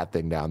look at that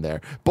thing down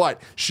there.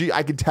 But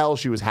I could tell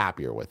she was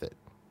happier with it.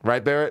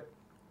 Right, Barrett?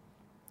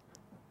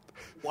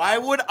 Why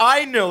would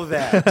I know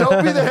that?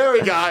 Don't be the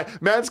hairy guy.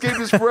 Manscaped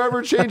is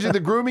forever changing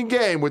the grooming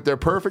game with their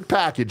Perfect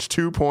Package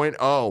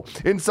 2.0.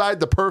 Inside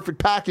the Perfect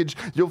Package,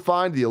 you'll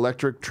find the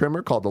electric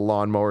trimmer called the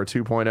Lawnmower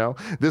 2.0.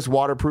 This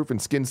waterproof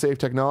and skin-safe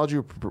technology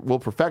will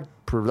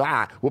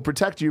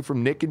protect you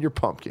from nicking your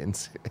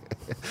pumpkins.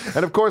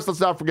 And, of course, let's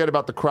not forget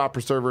about the crop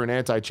preserver and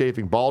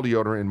anti-chafing ball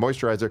deodorant and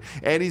moisturizer.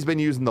 And he's been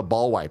using the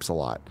ball wipes a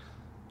lot.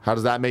 How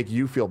does that make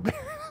you feel, Barrett?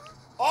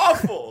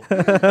 Awful.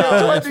 No,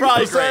 that's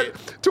probably great.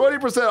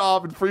 20%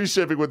 off and free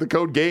shipping with the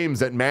code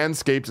GAMES at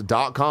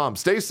manscaped.com.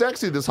 Stay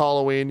sexy this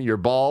Halloween. Your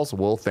balls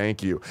will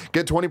thank you.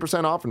 Get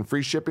 20% off and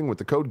free shipping with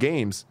the code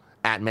GAMES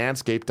at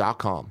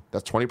manscaped.com.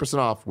 That's 20%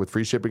 off with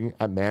free shipping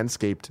at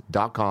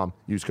manscaped.com.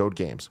 Use code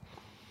GAMES.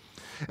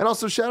 And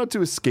also, shout out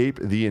to Escape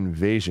the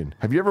Invasion.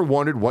 Have you ever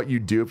wondered what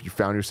you'd do if you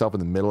found yourself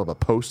in the middle of a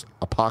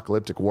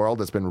post-apocalyptic world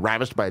that's been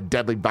ravished by a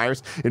deadly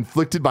virus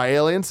inflicted by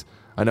aliens?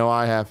 I know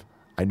I have.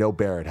 I know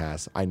Barrett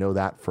has. I know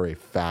that for a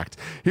fact.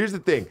 Here's the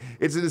thing.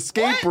 It's an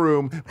escape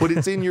room, but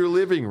it's in your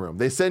living room.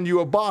 They send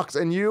you a box,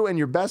 and you and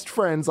your best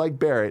friends, like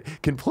Barrett,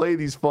 can play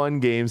these fun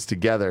games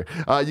together.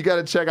 You got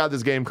to check out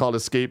this game called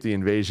Escape the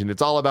Invasion.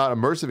 It's all about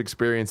immersive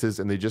experiences,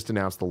 and they just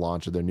announced the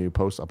launch of their new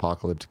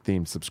post-apocalyptic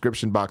themed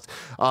subscription box.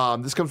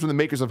 This comes from the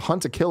makers of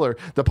Hunt a Killer,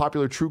 the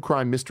popular true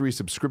crime mystery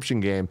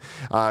subscription game.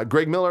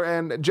 Greg Miller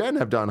and Jen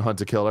have done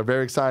Hunt a Killer.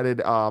 Very excited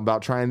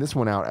about trying this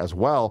one out as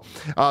well.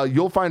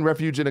 You'll find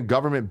refuge in a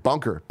government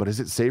bunker. But is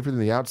it safer than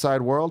the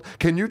outside world?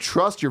 Can you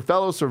trust your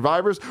fellow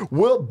survivors?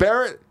 Will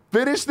Barrett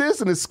finish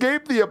this and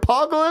escape the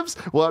apocalypse?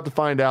 We'll have to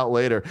find out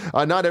later.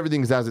 Not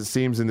everything is as it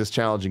seems in this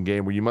challenging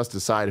game where you must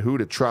decide who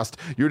to trust.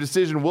 Your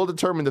decision will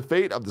determine the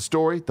fate of the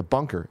story, the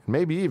bunker, and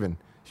maybe even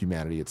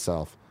humanity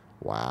itself.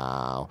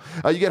 Wow.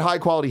 You get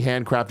high-quality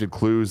handcrafted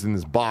clues in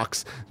this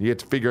box. You get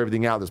to figure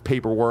everything out. There's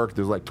paperwork.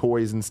 There's, like,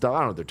 toys and stuff. I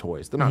don't know if they're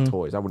toys. They're not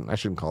toys. I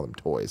shouldn't call them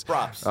toys.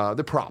 Props. They're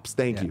props.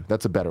 Thank you.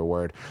 That's a better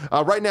word.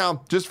 Right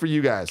now, just for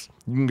you guys,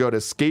 you can go to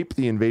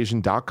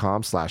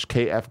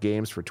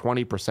escapetheinvasion.com/KFgames for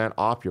 20%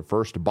 off your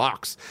first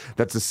box.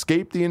 That's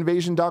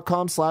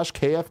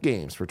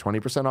escapetheinvasion.com/KFgames for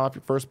 20% off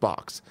your first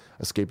box.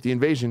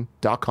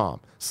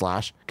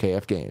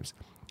 escapetheinvasion.com/KFgames.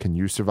 Can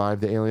you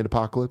survive the alien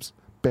apocalypse,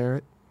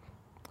 Barrett?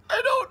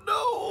 I don't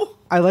know.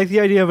 I like the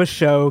idea of a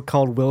show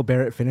called Will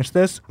Barrett Finish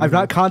This? Mm-hmm. I've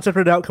not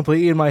concepted it out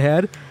completely in my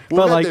head.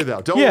 We'll but get there,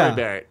 though. Don't worry,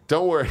 Barrett.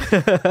 Don't worry.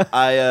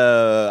 I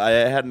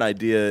had an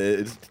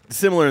idea. It's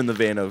similar in the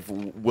vein of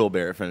Will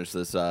Barrett Finish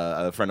This.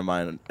 A friend of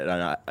mine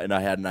and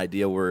I had an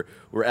idea. We're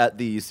at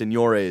the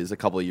Seniores a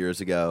couple of years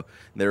ago.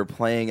 And they were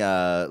playing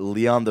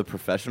Leon the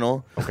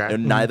Professional. Okay.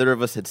 And neither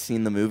of us had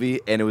seen the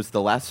movie, and it was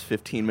the last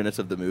 15 minutes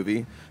of the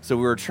movie. So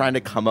we were trying to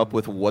come up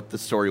with what the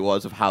story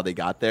was of how they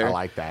got there. I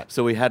like that.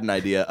 So we had an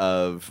idea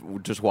of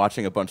just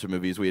watching a bunch of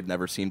movies we had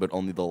never seen, but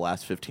only the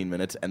last 15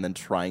 minutes, and then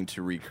trying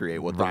to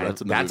recreate what the rest of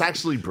the movie. That's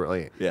actually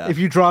brilliant. Yeah. If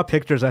you draw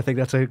pictures, I think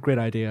that's a great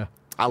idea.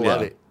 I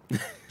love it.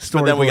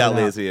 But then we got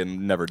lazy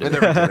and never did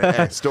it.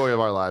 Hey, story of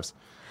our lives.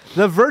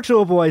 The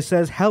Virtual Boy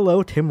says,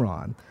 "Hello,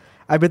 Timron.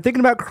 I've been thinking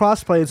about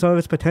crossplay and some of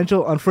its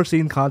potential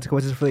unforeseen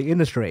consequences for the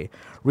industry.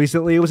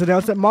 Recently, it was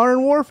announced that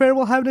Modern Warfare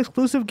will have an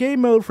exclusive game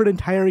mode for an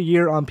entire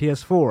year on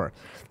PS4.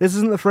 This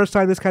isn't the first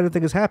time this kind of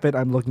thing has happened.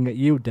 I'm looking at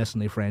you,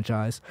 Destiny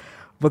franchise.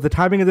 But the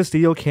timing of this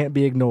deal can't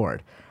be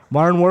ignored.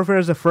 Modern Warfare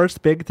is the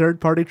first big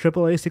third-party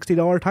AAA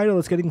 $60 title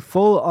that's getting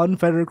full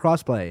unfettered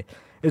crossplay.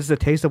 Is this a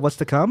taste of what's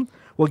to come?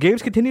 Will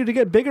games continue to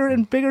get bigger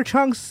and bigger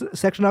chunks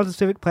sectioned out to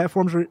specific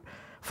platforms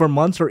for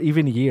months or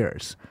even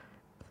years?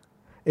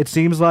 It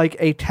seems like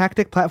a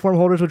tactic platform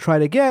holders would try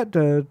to get.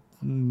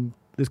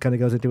 This This kind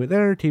of goes into it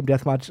there. Team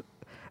Deathmatch.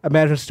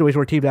 Imagine a situation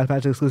where Team Deathmatch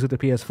is exclusive to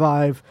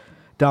PS5,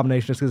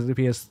 Domination exclusive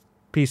to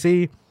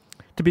PC.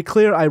 To be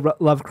clear, I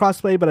love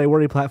crossplay, but I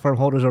worry platform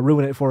holders will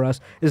ruin it for us.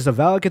 Is this a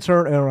valid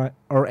concern,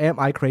 or am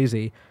I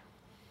crazy?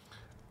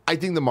 I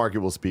think the market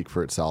will speak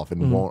for itself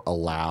and won't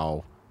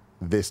allow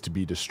this to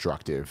be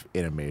destructive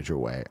in a major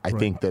way. I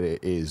think that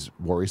it is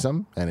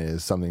worrisome and it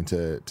is something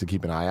to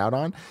keep an eye out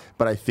on.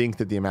 But I think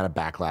that the amount of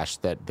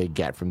backlash that they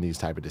get from these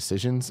type of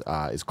decisions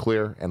is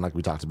clear. And like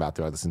we talked about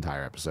throughout this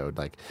entire episode,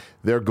 like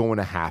they're going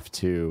to have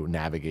to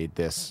navigate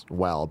this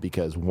well,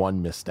 because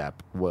one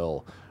misstep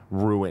will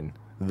ruin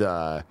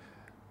the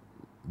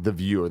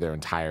view of their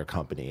entire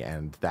company,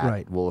 and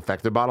that will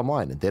affect their bottom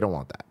line, and they don't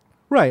want that.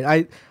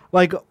 Right.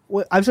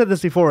 I've said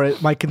this before.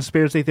 My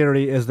conspiracy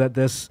theory is that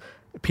this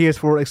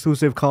PS4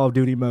 exclusive Call of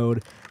Duty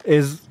mode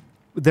is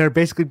their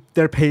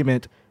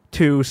payment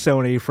to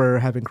Sony for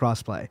having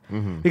crossplay.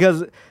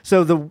 Because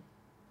the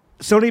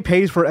Sony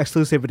pays for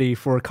exclusivity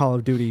for Call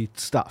of Duty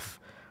stuff,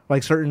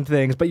 like certain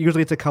things, but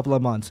usually it's a couple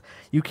of months.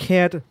 You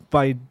can't,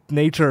 by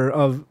nature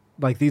of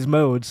like these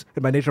modes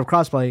and by nature of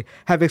crossplay,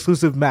 have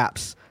exclusive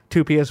maps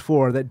to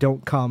PS4 that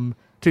don't come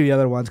to the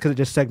other ones, because it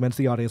just segments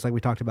the audience like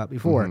we talked about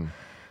before.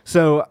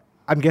 So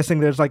I'm guessing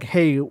there's like,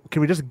 hey,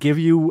 can we just give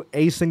you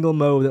a single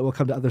mode that will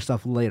come to other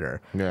stuff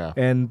later? Yeah.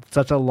 And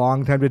such a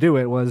long time to do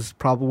it was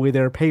probably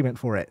their payment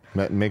for it.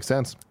 That makes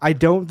sense. I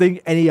don't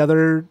think any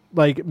other,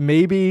 like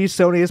maybe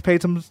Sony has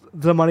paid some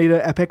money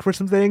to Epic for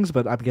some things,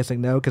 but I'm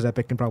guessing no, because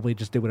Epic can probably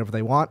just do whatever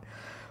they want.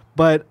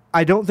 But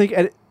I don't think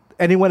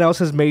anyone else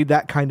has made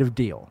that kind of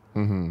deal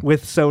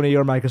with Sony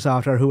or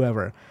Microsoft or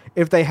whoever.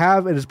 If they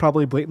have, it is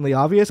probably blatantly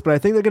obvious, but I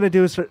think they're going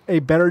to do a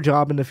better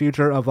job in the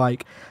future of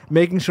like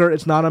making sure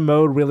it's not a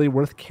mode really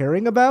worth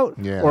caring about,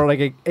 or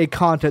like a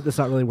content that's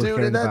not really worth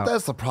caring about.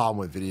 That's the problem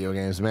with video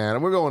games, man.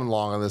 And we're going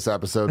long on this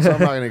episode, so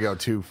I'm not going to go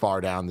too far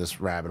down this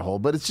rabbit hole,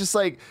 but it's just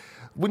like,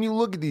 when you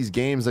look at these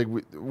games, like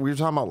we were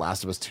talking about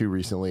Last of Us 2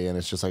 recently, and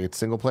it's just like it's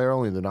single player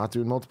only. They're not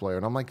doing multiplayer,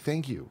 and I'm like,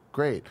 thank you,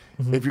 great.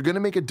 If you're gonna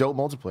make a dope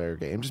multiplayer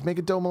game, just make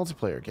a dope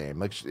multiplayer game.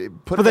 Like,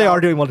 but they are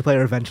doing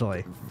multiplayer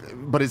eventually.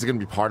 But is it gonna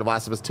be part of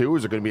Last of Us 2?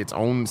 Is it gonna be its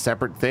own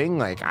separate thing?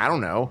 Like, I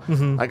don't know.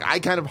 Like, I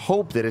kind of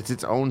hope that it's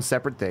its own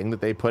separate thing that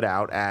they put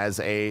out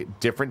as a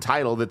different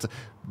title that's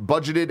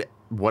budgeted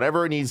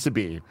whatever it needs to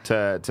be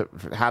to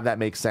have that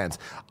make sense.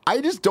 I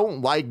just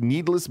don't like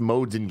needless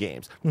modes in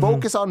games.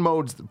 Focus on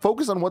modes.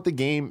 Focus on what the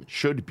game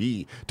should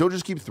be. Don't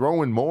just keep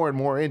throwing more and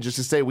more in just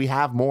to say we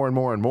have more and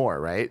more and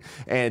more, right?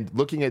 And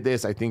looking at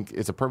this, I think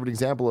it's a perfect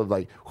example of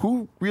like,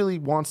 who really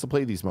wants to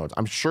play these modes?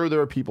 I'm sure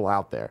there are people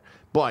out there,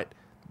 but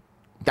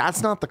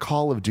that's not the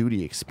Call of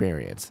Duty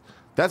experience.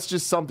 That's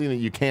just something that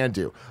you can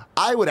do.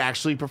 I would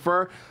actually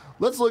prefer...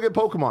 Let's look at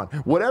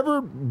Pokemon.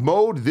 Whatever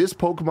mode this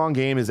Pokemon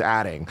game is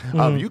adding,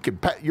 you can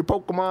pet your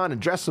Pokemon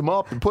and dress them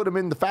up and put them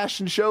in the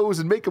fashion shows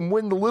and make them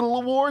win the little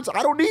awards.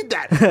 I don't need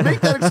that.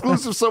 Make that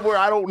exclusive somewhere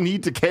I don't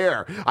need to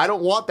care. I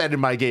don't want that in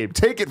my game.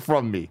 Take it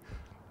from me.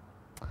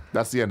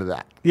 That's the end of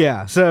that.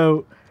 Yeah,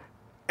 so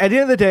at the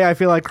end of the day, I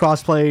feel like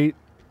crossplay,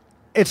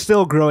 it's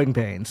still growing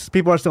pains.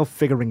 People are still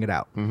figuring it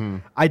out.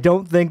 I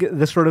don't think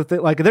this sort of thing,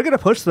 like they're going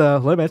to push the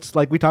limits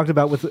like we talked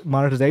about with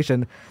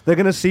monetization. They're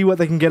going to see what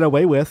they can get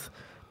away with.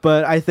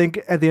 But I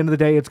think at the end of the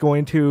day, it's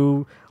going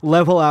to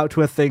level out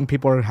to a thing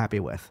people are happy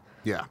with.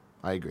 Yeah,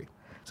 I agree.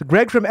 So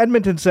Greg from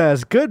Edmonton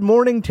says, good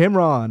morning,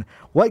 Timron.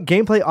 What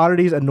gameplay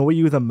oddities annoy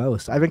you the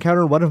most? I've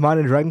encountered one of mine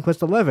in Dragon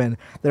Quest XI. There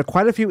are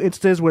quite a few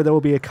instances where there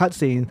will be a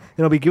cutscene, and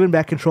I'll be given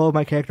back control of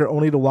my character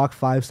only to walk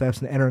 5 steps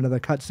and enter another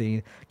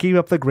cutscene. Keep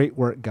up the great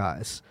work,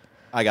 guys.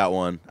 I got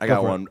one. I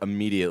got one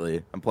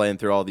immediately. I'm playing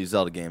through all these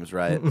Zelda games,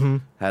 right?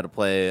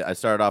 I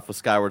started off with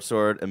Skyward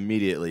Sword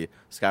immediately.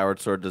 Skyward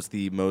Sword does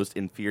the most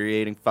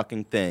infuriating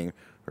fucking thing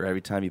where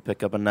every time you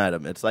pick up an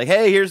item, it's like,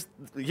 hey, here's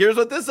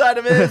what this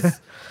item is.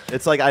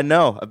 It's like, I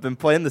know. I've been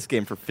playing this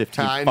game for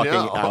 15 fucking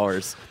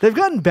hours. They've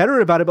gotten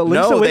better about it, but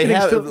Link's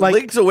Awakening still, like...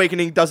 Link's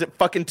Awakening does it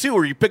fucking too,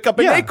 where you pick up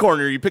an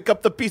acorn or you pick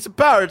up the piece of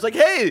power. It's like,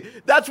 hey,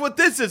 that's what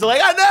this is. Like,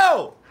 I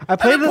know. I've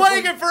been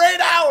playing it for 8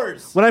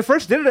 hours. When I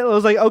first did it, it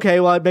was like, okay,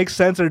 well, it makes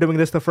sense they're doing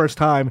this the first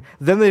time.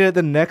 Then they did it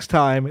the next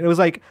time. It was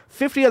like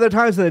 50 other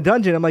times in the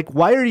dungeon. I'm like,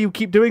 why do you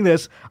keep doing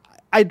this?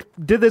 I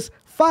did this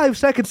 5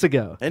 seconds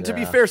ago. And to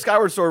be fair,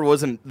 Skyward Sword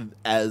wasn't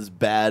as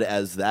bad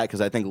as that,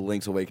 because I think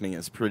Link's Awakening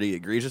is pretty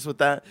egregious with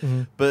that.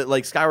 But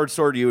like Skyward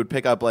Sword, you would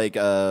pick up like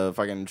a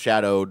fucking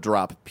shadow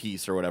drop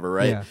piece or whatever,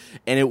 right? Yeah.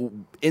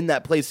 And in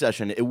that play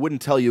session, it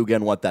wouldn't tell you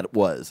again what that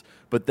was.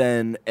 But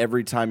then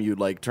every time you'd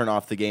like turn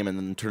off the game and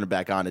then turn it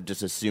back on, it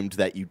just assumed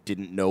that you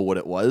didn't know what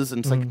it was. And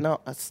it's like,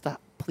 no,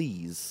 stop.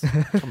 please.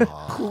 Come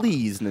on.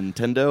 Please,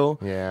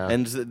 Nintendo. Yeah.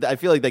 And I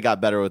feel like they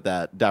got better with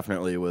that,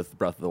 definitely with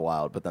Breath of the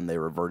Wild, but then they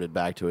reverted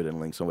back to it in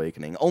Link's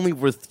Awakening, only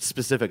with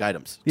specific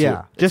items.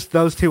 Yeah, just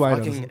those two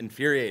items. Fucking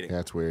infuriating. Yeah,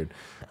 that's weird.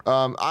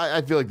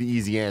 I feel like the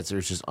easy answer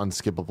is just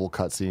unskippable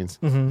cutscenes.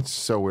 It's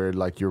so weird.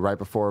 Like, you're right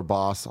before a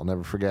boss. I'll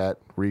never forget.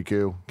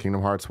 Riku,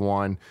 Kingdom Hearts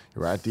 1.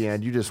 You're right at the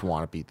end. You just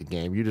want to beat the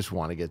game. You just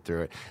want to get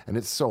through it. And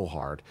it's so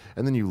hard.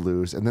 And then you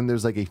lose. And then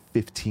there's like a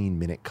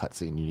 15-minute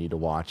cutscene you need to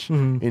watch.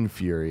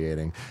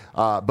 Infuriating.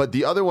 But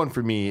the other one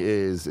for me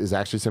is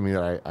actually something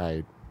that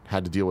I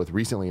had to deal with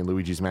recently in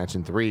Luigi's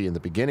Mansion 3 in the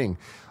beginning.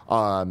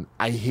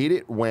 I hate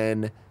it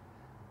when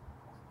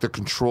the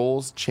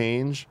controls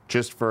change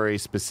just for a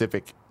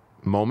specific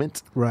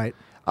moment. Right.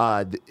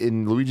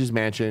 In Luigi's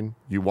Mansion,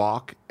 you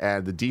walk,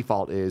 and the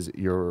default is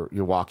you're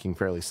walking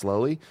fairly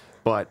slowly,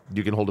 but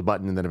you can hold a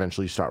button and then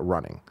eventually start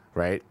running,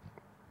 right?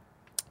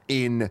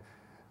 In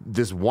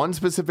this one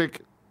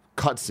specific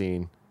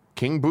cutscene,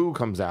 King Boo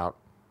comes out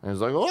and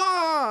is like,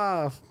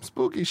 ah,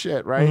 spooky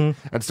shit, right?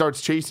 And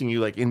starts chasing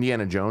you like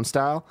Indiana Jones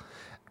style.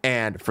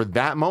 And for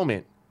that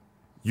moment,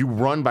 you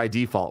run by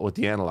default with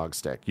the analog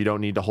stick. You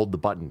don't need to hold the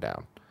button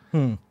down.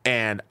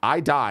 And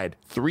I died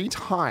 3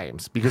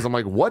 times because I'm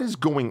like, what is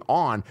going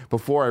on?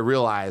 Before I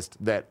realized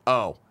that,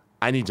 oh,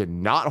 I need to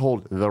not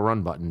hold the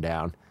run button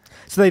down.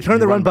 So they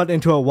turned the run button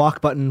into a walk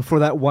button for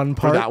that one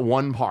part? For that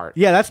one part.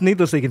 Yeah, that's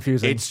needlessly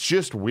confusing. It's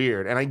just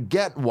weird. And I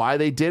get why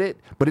they did it,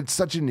 but it's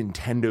such a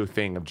Nintendo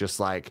thing of just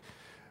like...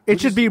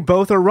 It should be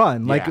both or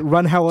run. Like,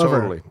 run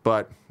however. Totally.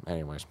 But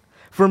anyways...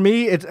 For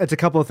me, it's a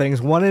couple of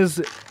things. One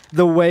is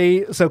the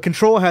way... So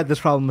Control had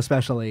this problem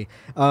especially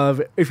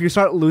of if you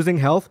start losing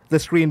health, the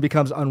screen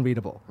becomes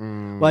unreadable.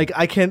 Like,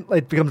 I can't...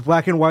 It becomes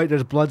black and white.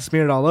 There's blood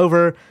smeared all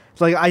over.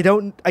 It's like,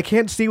 I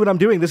can't see what I'm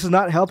doing. This is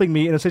not helping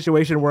me in a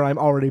situation where I'm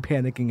already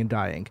panicking and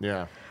dying.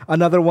 Yeah.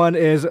 Another one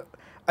is...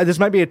 this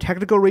might be a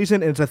technical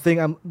reason, and it's a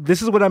thing...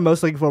 This is what I'm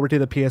most looking forward to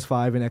the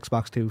PS5 and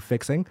Xbox 2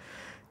 fixing,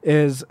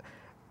 is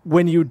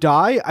when you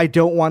die, I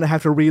don't want to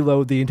have to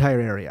reload the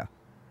entire area.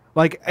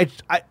 Like,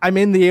 I'm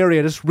in the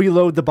area, just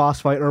reload the boss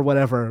fight or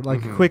whatever,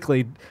 like,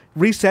 quickly.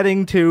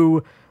 Resetting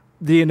to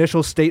the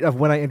initial state of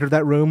when I entered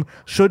that room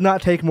should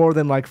not take more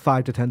than, like,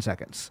 5 to 10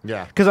 seconds.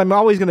 Yeah. Because I'm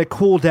always going to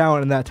cool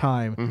down in that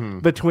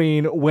time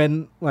between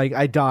when, like,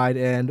 I died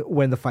and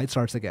when the fight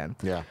starts again.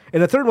 Yeah.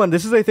 And the third one,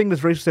 this is a thing that's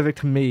very specific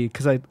to me,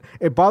 because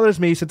it bothers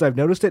me since I've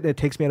noticed it, and it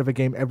takes me out of a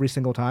game every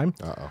single time.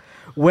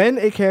 When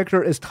a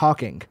character is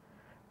talking...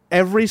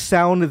 Every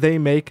sound they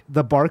make,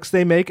 the barks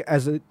they make,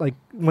 as like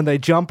when they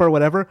jump or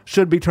whatever,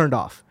 should be turned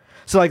off.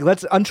 So like,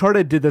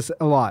 Uncharted did this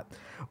a lot.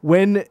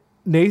 When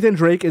Nathan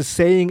Drake is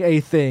saying a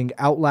thing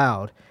out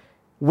loud,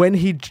 when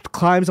he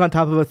climbs on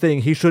top of a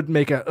thing, he should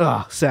make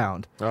a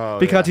sound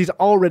because he's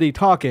already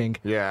talking.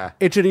 Yeah,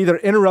 it should either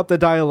interrupt the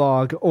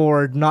dialogue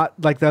or not.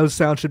 Like those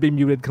sounds should be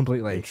muted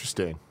completely.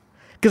 Interesting.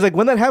 Because like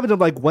when that happens, I'm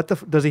like, what the?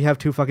 Does he have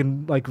 2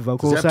 fucking like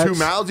vocal sets? Does he have 2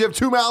 mouths? You have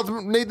 2 mouths,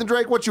 Nathan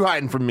Drake. What you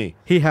hiding from me?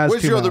 He has.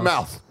 Where's 2 your mouths. other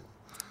mouth?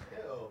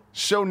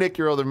 Show Nick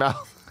your other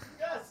mouth.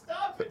 Yeah,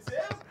 stop it, Tim.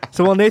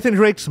 So while Nathan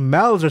Drake's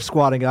mouths are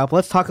squatting up,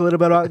 let's talk a little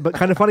bit about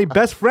kind of funny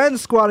best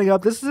friends squatting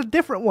up. This is a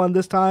different one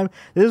this time.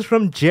 This is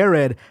from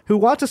Jared, who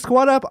wants to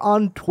squat up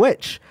on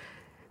Twitch.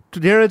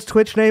 Jared's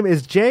Twitch name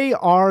is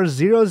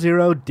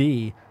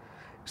JR00D.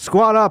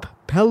 Squat up.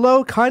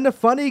 Hello, kind of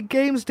funny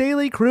Games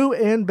Daily crew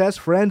and best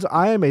friends.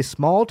 I am a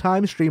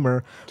small-time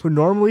streamer who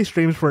normally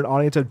streams for an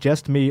audience of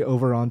just me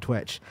over on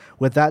Twitch.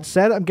 With that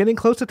said, I'm getting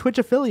close to Twitch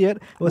affiliate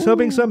and was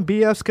hoping some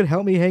BFs could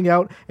help me hang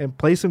out and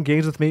play some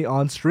games with me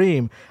on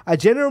stream. I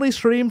generally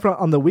stream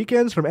on the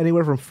weekends from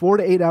anywhere from 4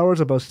 to 8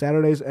 hours on both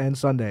Saturdays and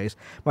Sundays.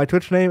 My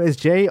Twitch name is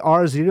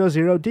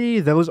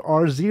JR00D. Those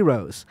are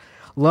zeros.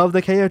 Love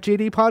the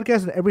KFGD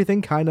podcast and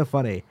everything kind of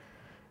funny.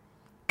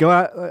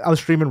 I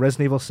was streaming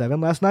Resident Evil 7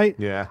 last night.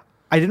 Yeah.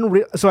 I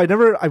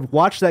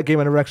watched that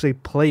game. I never actually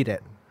played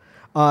it.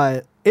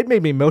 It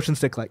made me motion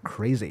stick like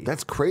crazy.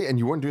 That's great. And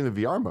you weren't doing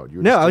the VR mode.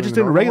 I was just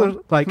doing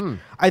regular.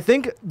 I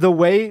think the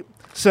way.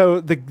 So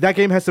that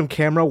game has some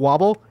camera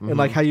wobble and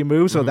like how you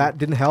move, so that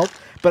didn't help.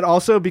 But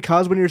also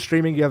because when you're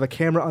streaming, you have a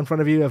camera in front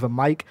of you, you have a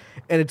mic,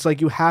 and it's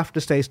like you have to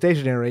stay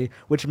stationary,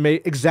 which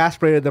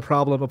exasperated the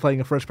problem of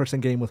playing a first-person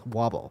game with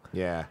wobble.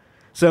 Yeah.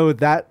 So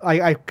that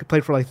I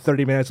played for like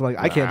 30 minutes. I'm like,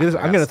 I can't do this.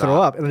 I'm going to throw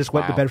up, and I just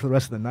went to bed for the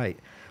rest of the night.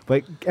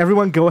 But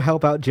everyone go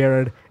help out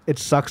Jared. It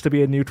sucks to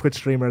be a new Twitch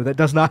streamer that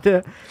does not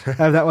have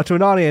that much of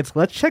an audience.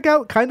 Let's check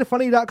out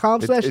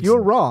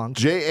kindafunny.com/you're wrong.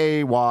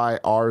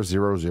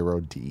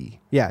 JAYR00D.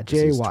 Yeah,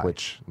 JAY. His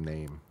Twitch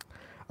name.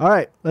 All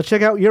right, let's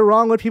check out You're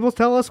Wrong. What people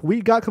tell us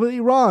we got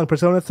completely wrong.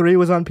 Persona 3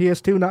 was on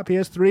PS2, not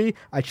PS3.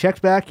 I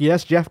checked back.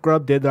 Yes, Jeff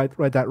Grubb did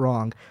write that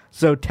wrong.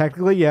 So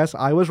technically, yes,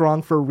 I was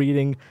wrong for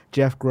reading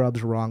Jeff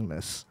Grubb's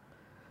wrongness.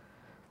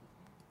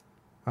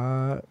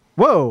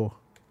 Whoa.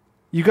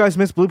 You guys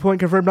missed Bluepoint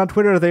confirmed on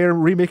Twitter they are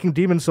remaking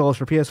Demon's Souls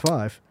for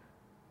PS5.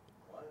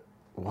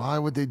 Why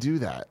would they do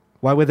that?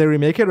 Why would they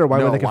remake it, or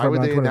why would they confirm it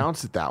on Twitter?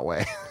 Announce it that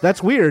way?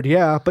 That's weird,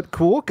 yeah, but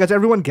cool, because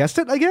everyone guessed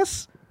it, I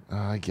guess?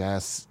 I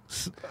guess.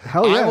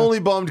 Hell yeah. I'm only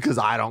bummed because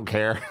I don't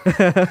care.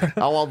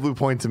 I want Blue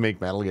Point to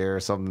make Metal Gear or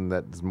something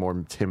that's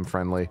more Tim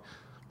friendly,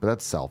 but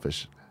that's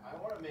selfish. I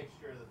want to make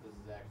sure that this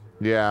is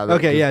actually. Yeah.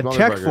 Okay, yeah,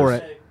 check for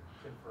it.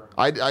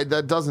 I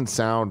that doesn't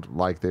sound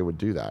like they would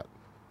do that.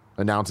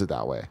 Announce it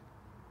that way.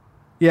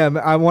 Yeah,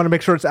 I want to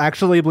make sure it's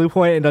actually Blue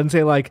Point and doesn't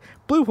say like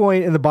Blue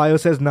Point in the bio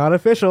says not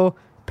official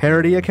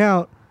parody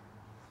account.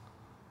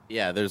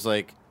 Yeah, there's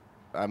like,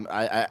 I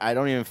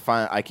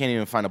can't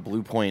even find a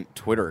Blue Point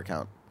Twitter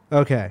account.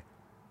 Okay,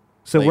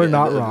 so Like, we're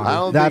not wrong. I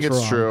don't That's think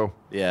it's wrong. true.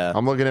 Yeah.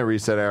 I'm looking at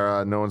Reset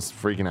Era. No one's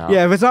freaking out.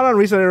 Yeah, if it's not on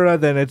Reset Era,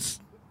 then it's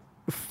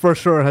for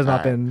sure has not All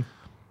right. been.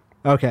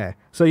 Okay,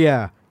 so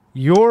yeah,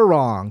 you're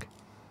wrong.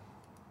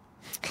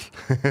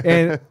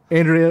 And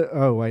Andrea,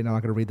 oh wait, no, I'm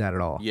not gonna read that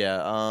at all.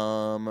 Yeah.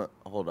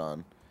 Hold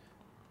on.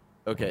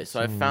 Okay,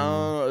 so I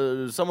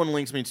found someone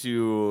links me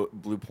to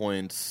Blue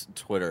Point's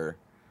Twitter,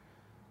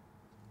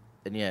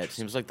 and yeah, it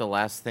seems like the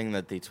last thing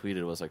that they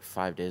tweeted was like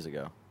 5 days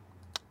ago.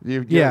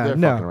 They're no.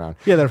 fucking around.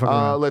 Yeah, they're fucking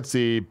around. Let's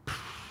see.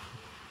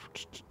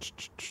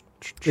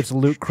 It's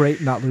Loot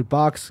Crate, not Loot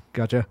Box.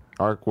 Gotcha.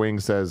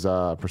 Arkwing says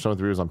Persona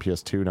 3 was on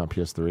PS2, not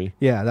PS3.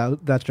 Yeah,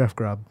 that's Jeff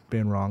Grubb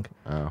being wrong.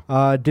 Oh.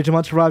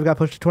 Digimon Survive got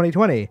pushed to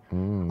 2020.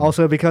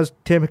 Also, because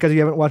you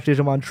haven't watched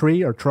Digimon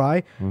Tree or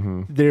Try,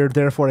 they're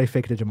therefore a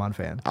fake Digimon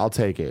fan. I'll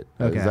take it.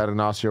 Okay. Is that an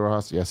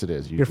Osteoros? Yes, it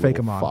is. You're little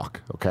Fake-amon.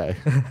 fuck. Okay.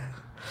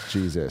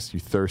 Jesus, you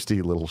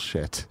thirsty little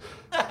shit.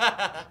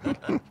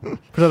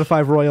 Persona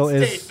 5 Royal Stay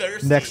is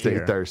thirsty. next Stay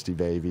year. thirsty,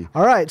 baby.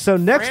 All right, so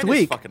next Fran is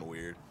week fucking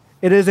weird.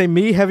 it is a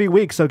me heavy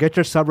week. So get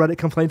your subreddit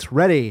complaints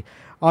ready.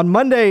 On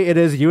Monday it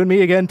is you and me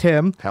again,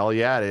 Tim. Hell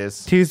yeah, it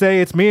is. Tuesday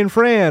it's me and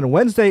Fran.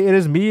 Wednesday it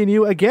is me and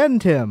you again,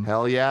 Tim.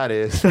 Hell yeah, it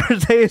is.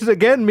 Thursday is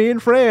again me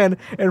and Fran,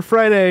 and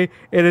Friday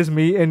it is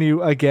me and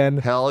you again.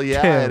 Hell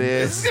yeah, Tim. it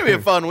This is is. gonna be a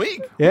fun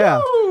week. Yeah.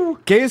 Woo!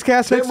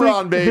 Gamescast Tim next week.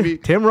 Ron, baby.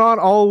 Tim Ron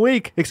all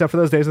week, except for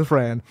those days with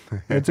Fran.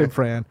 It's in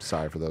Fran.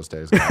 Sorry for those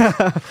days.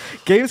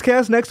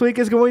 Gamescast next week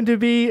is going to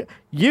be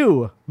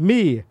you,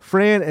 me,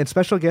 Fran, and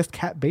special guest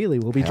Kat Bailey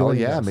will be Hell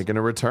joining yeah, us. making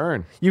a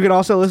return. You can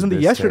also listen to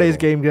this yesterday's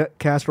table.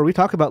 Gamecast where we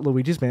talk about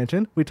Luigi's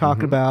Mansion. We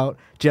talked about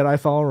Jedi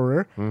Fallen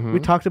Order. We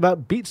talked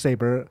about Beat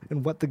Saber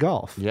and What the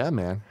Golf. Yeah,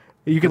 man.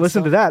 You can Good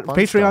listen to stuff. that. Fun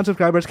Patreon stuff.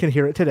 subscribers can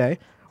hear it today,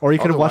 or you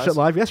could have watched it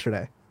Otherwise- live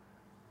yesterday.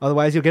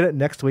 Otherwise, you'll get it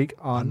next week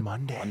on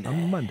Monday.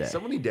 On Monday.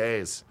 So many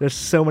days. There's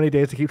so many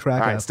days to keep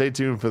track All right, of. stay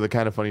tuned for the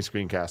Kind of Funny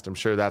screencast. I'm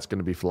sure that's going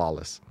to be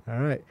flawless. All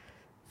right.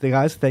 So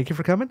guys, thank you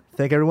for coming.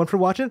 Thank everyone for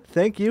watching.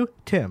 Thank you,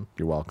 Tim.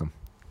 You're welcome.